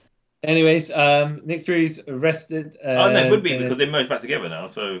 Anyways, Nick Fury's arrested. No, it would be because they merged back together now,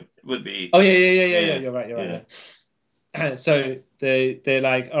 so it would be. Oh yeah. You're right. Yeah. So they're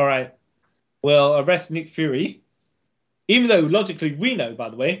like, all right, we'll arrest Nick Fury, even though logically we know, by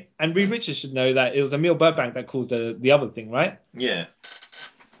the way, and Reed Richards should know that it was Emil Burbank that caused the other thing, right? Yeah.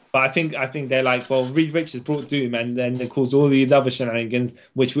 But I think they're like, well, Reed Richards brought Doom, and then they caused all these other shenanigans,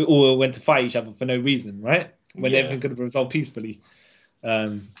 which we all went to fight each other for no reason, right? When everything could have been resolved peacefully.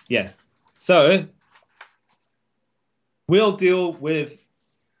 Yeah. So we'll deal with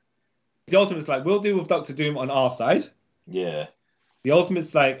the Ultimate's like, we'll deal with Doctor Doom on our side. Yeah. The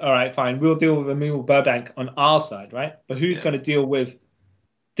Ultimate's like, all right, fine, we'll deal with Emil Burbank on our side, right? But who's going to deal with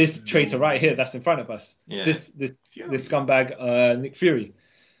this traitor right here that's in front of us? Yeah. This scumbag, Nick Fury.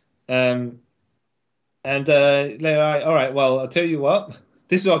 All right, well, I'll tell you what.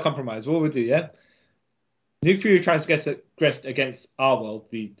 This is our compromise. What we'll do, yeah? Nick Fury tries to get aggressed against our world,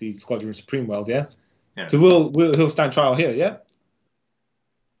 the Squadron Supreme world, yeah? So he'll stand trial here, yeah?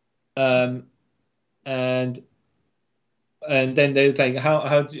 And then they're saying,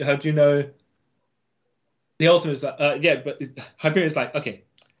 how do you know? The Ultimate's like, but Hyperion's like, okay,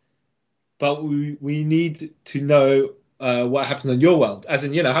 but we need to know what happened on your world, as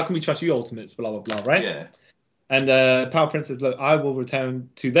in, how can we trust you, Ultimates, blah blah blah, right? Yeah. And Power Princess, look, I will return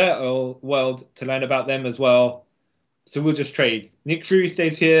to their world to learn about them as well. So we'll just trade. Nick Fury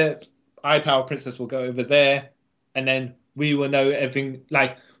stays here. Power Princess will go over there, and then we will know everything.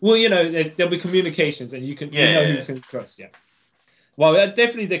 Like, well, there'll be communications, and you know who you can trust. Yeah. Well,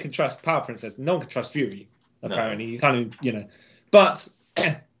 definitely they can trust Power Princess. No one can trust Fury. Apparently, you can't. But.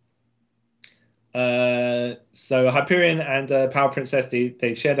 So Hyperion and Power Princess,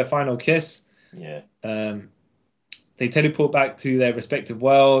 they share their final kiss. Yeah. They teleport back to their respective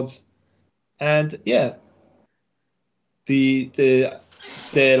worlds, and yeah, they're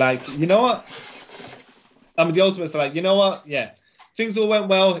like, you know what? The Ultimates are like, you know what? Yeah, things all went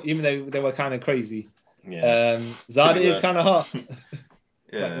well, even though they were kind of crazy. Yeah. Zada is kind of hot.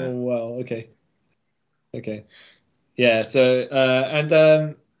 Yeah. Like, oh well, okay. Yeah.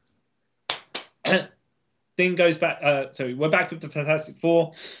 So Thing goes back. So we're back with the Fantastic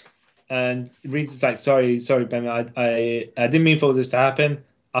Four, and Reed's is like, sorry, Ben. I didn't mean for all this to happen.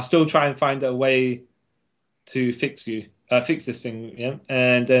 I'll still try and find a way to fix this thing. Yeah,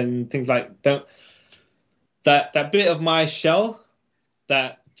 and then things like that bit of my shell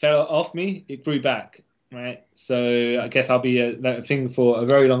that fell off me, it grew back, right? So I guess I'll be a thing for a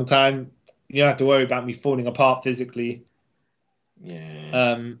very long time. you don't have to worry about me falling apart physically.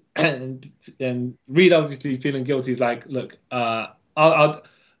 Yeah. And Reed obviously feeling guilty is like, look, I'll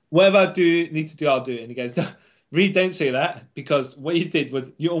whatever I need to do, I'll do it. And he goes, Reed, don't say that, because what you did was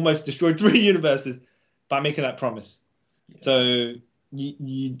you almost destroyed 3 universes by making that promise. Yeah. So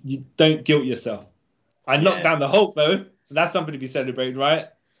you don't guilt yourself. I knocked down the Hulk though. That's something to be celebrated, right?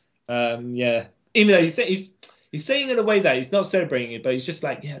 Yeah. Even though he's saying it in a way that he's not celebrating it, but he's just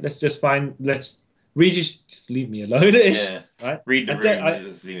like, yeah, let's just Reed, just leave me alone. Yeah. Right? Read the room,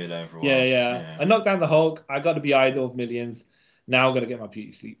 just leave me alone for a while. Yeah. I knocked down the Hulk. I got to be idol of millions. Now I'm gonna get my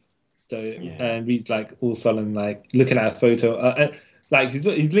beauty sleep. So and Reed's like all sullen, like looking at a photo. And, like he's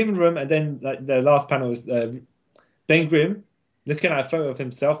leaving the room, and then like the last panel is Ben Grimm looking at a photo of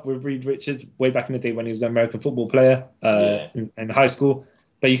himself with Reed Richards way back in the day when he was an American football player in high school.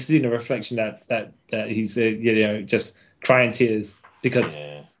 But you can see in the reflection that he's just crying tears because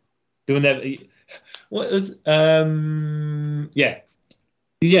he will never. He's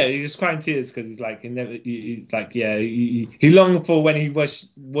just crying tears because he's like he longed for when he wish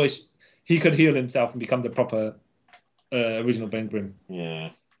he could heal himself and become the proper original Ben Grimm. Yeah.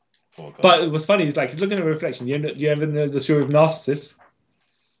 But it was funny. He's like, he's looking at a reflection. You ever know the story of Narcissus?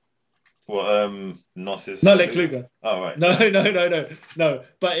 What, Narcissus? No, Lex Luger. Oh, right. No.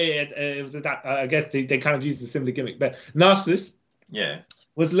 But it was I guess they kind of used a similar gimmick. But Narcissus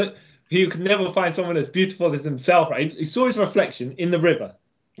he could never find someone as beautiful as himself, right? He saw his reflection in the river.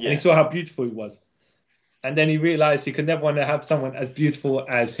 Yeah. And he saw how beautiful he was. And then he realized he could never want to have someone as beautiful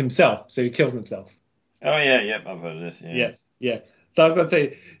as himself. So he kills himself. Oh, yeah. I've heard of this. Yeah. So I was going to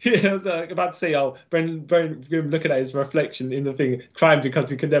say, I was about to say, Bren Grimm looking at his reflection in the thing, crying because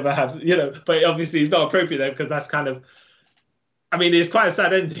he could never have, but obviously it's not appropriate there because that's kind of, it's quite a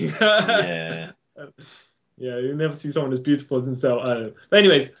sad ending. Yeah. You never see someone as beautiful as himself. But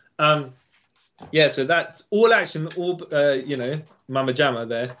anyways, so that's all action, all, Mama Jamma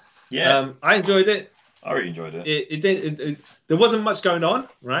there. Yeah. I enjoyed it. I really enjoyed it. It there wasn't much going on,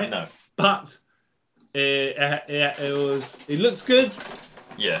 right? No. But it looks good.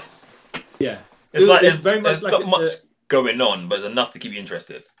 Yeah. It's very much there's not much going on, but there's enough to keep you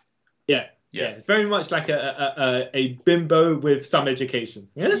interested. Yeah. It's very much like a bimbo with some education.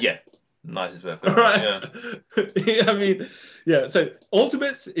 Yeah. Nice way. Right. Yeah. So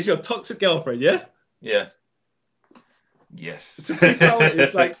Ultimates is your toxic girlfriend. Yeah. Yeah. Yes.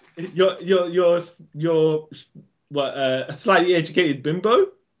 It's like you're a slightly educated bimbo.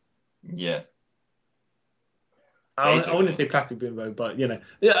 Yeah. I wouldn't say plastic bimbo, but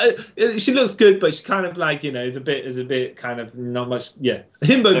she looks good, but she's kind of like is a bit kind of not much. Yeah,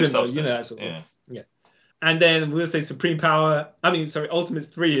 himbo bimbo, substance. That sort of yeah. And then we'll say Supreme Power.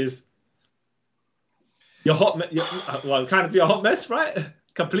 Ultimate 3 is your hot, kind of your hot mess, right?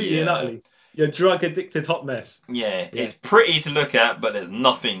 Completely and utterly. Your drug addicted hot mess. Yeah, it's pretty to look at, but there's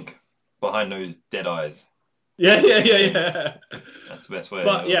nothing behind those dead eyes. Yeah. That's the best way.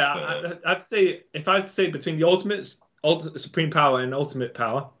 But I'd say if I had to say between the Ultimate Supreme Power and Ultimate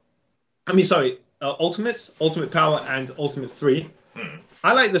Power, Ultimates, Ultimate Power, and Ultimate 3.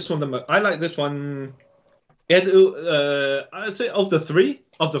 I like this one the most. I like this one. I'd say of the 3,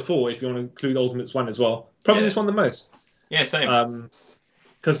 of the 4, if you want to include Ultimates 1 as well, probably this one the most. Yeah, same.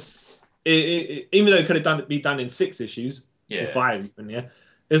 Because even though it could have be done in 6 issues, or 5 even,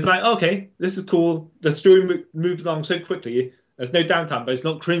 it's like, okay, this is cool. The story moves along so quickly. There's no downtime, but it's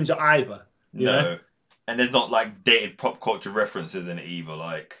not cringe either. You know? And there's not like dated pop culture references in it either,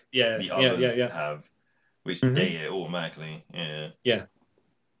 like the others have, which date it automatically. Yeah.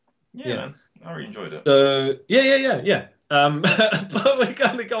 Man, I really enjoyed it. So yeah. But we're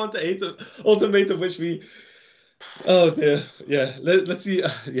gonna go on to Ultimatum, which we. Oh dear, yeah. Let's see.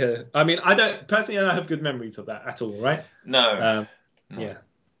 I don't have good memories of that at all, right? No. Yeah.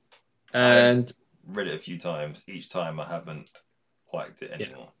 And I've read it a few times. Each time I haven't liked it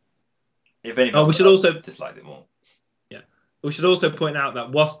anymore. If anything, I've disliked it more. Yeah. We should also point out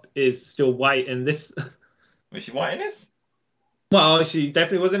that Wasp is still white in this. Was she white in this? Well, she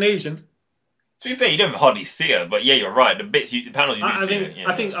definitely was an Asian. To be fair, you don't hardly see her, but yeah, you're right. The panels you do see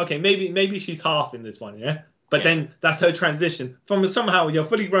her. I think okay, maybe she's half in this one, yeah. But then that's her transition from somehow you're a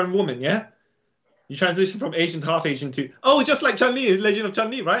fully grown woman, yeah. You transition from Asian to half Asian to just like Chun-Li, Legend of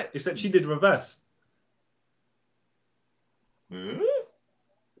Chun-Li, right? Except she did reverse. Yeah,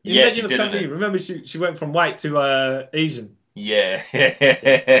 Legend of Chun-Li. Remember, she went from white to Asian. Yeah. Yeah,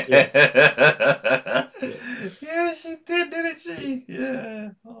 she did, didn't she?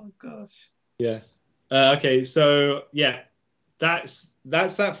 Yeah. Oh gosh. Yeah. Okay, so that's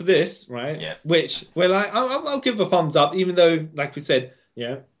that for this, right? Yeah. Which we're like, I'll give a thumbs up, even though, like we said,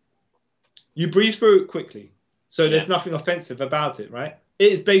 you breeze through it quickly, so there's Yeah. nothing offensive about it, right?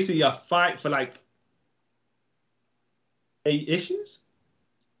 It is basically a fight for like 8 issues.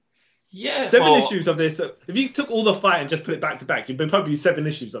 Yeah. 7 well, issues of this. If you took all the fight and just put it back to back, you'd be probably 7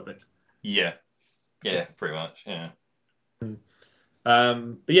 issues of it. Yeah. Yeah, pretty much. Yeah.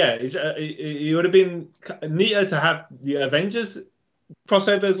 But yeah, it would have been neater to have the Avengers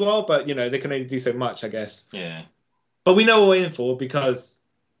crossover as well, but you know they can only do so much, I guess. Yeah. But we know what we're in for because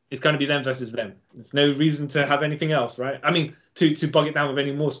it's going to be them versus them. There's no reason to have anything else, right? I mean, to bog it down with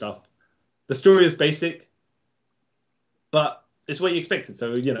any more stuff. The story is basic, but it's what you expected.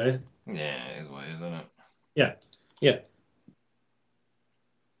 So you know. Yeah, it is what it is, isn't it? Yeah.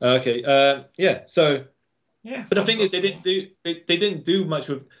 Okay. Yeah. So. Yeah. But the thing is, they didn't do much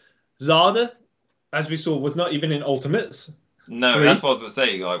with Zada, as we saw, was not even in Ultimates. No, 3. that's what I was going to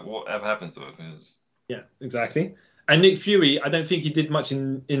say. Like, whatever happens to it? Because Yeah, exactly. And Nick Fury, I don't think he did much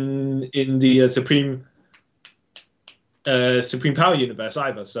in the Supreme Power universe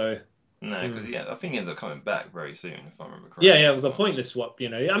either. So no, because I think he ended up coming back very soon, if I remember correctly. yeah, it was a pointless swap. You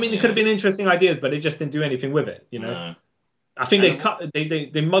know, I mean, it could have been interesting ideas, but they just didn't do anything with it. You know. No. I think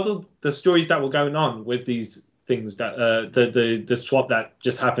they muddled the stories that were going on with these things that the swap that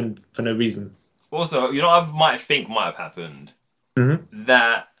just happened for no reason. Also, you know, I might have happened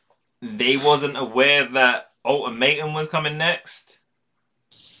that they wasn't aware that Ultimatum was coming next.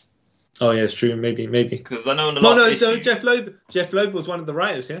 Oh yeah, it's true. Maybe. Because I know in the last issue, so Jeff Loeb was one of the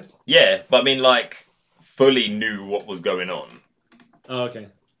writers, yeah. Yeah, but I mean, like, fully knew what was going on. Oh, okay.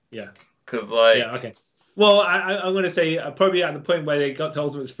 Yeah. Because like, Yeah. Okay. Well, I'm going to say probably at the point where they got to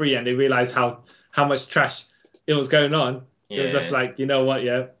Ultimates 3 and they realized how much trash it was going on. It was just like, you know what?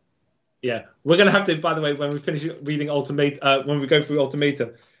 Yeah. We're going to have to. By the way, when we finish reading when we go through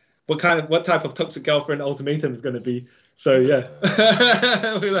Ultimatum, what type of toxic girlfriend Ultimatum is going to be? So yeah.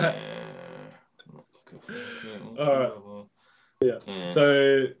 All right. Yeah.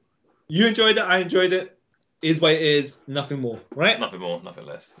 So you enjoyed it. I enjoyed it. Is what it is. Nothing more. Right. Nothing more. Nothing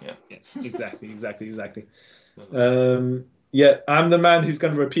less. Yeah. Exactly. Yeah, I'm the man who's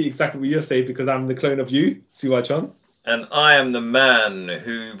going to repeat exactly what you're saying because I'm the clone of you, Siwa-chan. And I am the man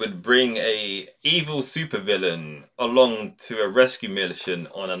who would bring a evil supervillain along to a rescue mission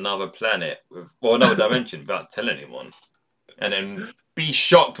on another planet, another dimension, without telling anyone. And then be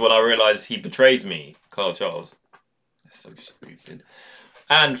shocked when I realise he betrays me, Carl Charles. That's so stupid.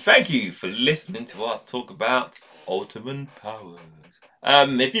 And thank you for listening to us talk about Ultimate Powers.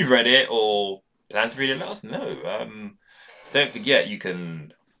 If you've read it or plan to read it, let us know. Don't forget, you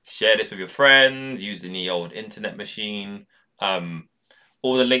can share this with your friends using the old internet machine.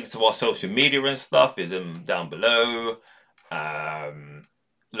 All the links to our social media and stuff is down below.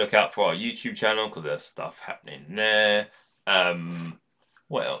 Look out for our YouTube channel because there's stuff happening there.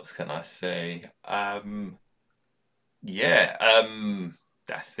 What else can I say?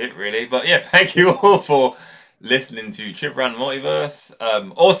 That's it really. But yeah, thank you all for listening to Trip Around the Multiverse.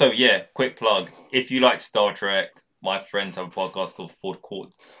 Also, yeah, quick plug. If you like Star Trek, my friends have a podcast called Four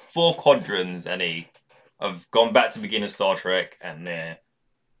Quadrants, and I've gone back to the beginning of Star Trek, and they're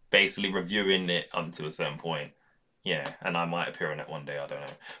basically reviewing it up to a certain point. Yeah, and I might appear on it one day, I don't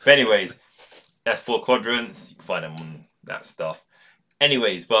know. But anyways, that's Four Quadrants. You can find them on that stuff.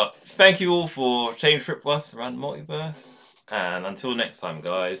 Anyways, but thank you all for taking a trip with us around the multiverse. And until next time,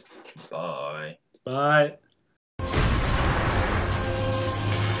 guys, bye. Bye.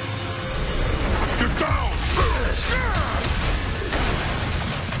 Get down!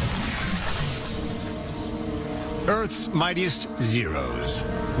 Earth's mightiest Zeros.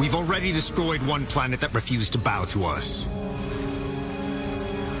 We've already destroyed one planet that refused to bow to us.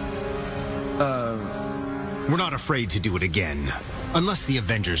 We're not afraid to do it again. Unless the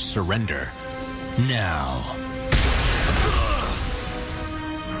Avengers surrender. Now.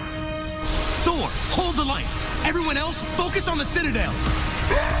 Thor, hold the light! Everyone else, focus on the Citadel!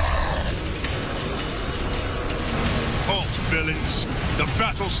 Halt, villains! The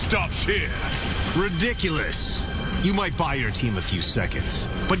battle stops here! Ridiculous. You might buy your team a few seconds,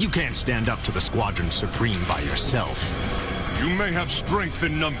 but you can't stand up to the Squadron Supreme by yourself. You may have strength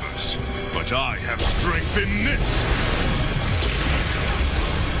in numbers, but I have strength in this!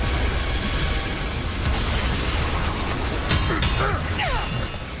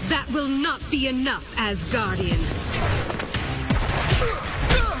 That will not be enough, Asgardian.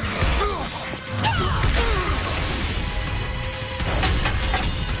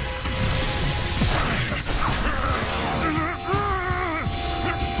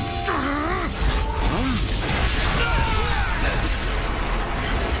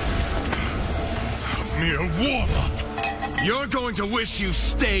 Mere warm-up! You're going to wish you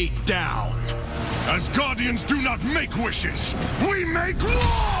stayed down. As Guardians do not make wishes, we make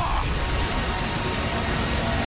laws!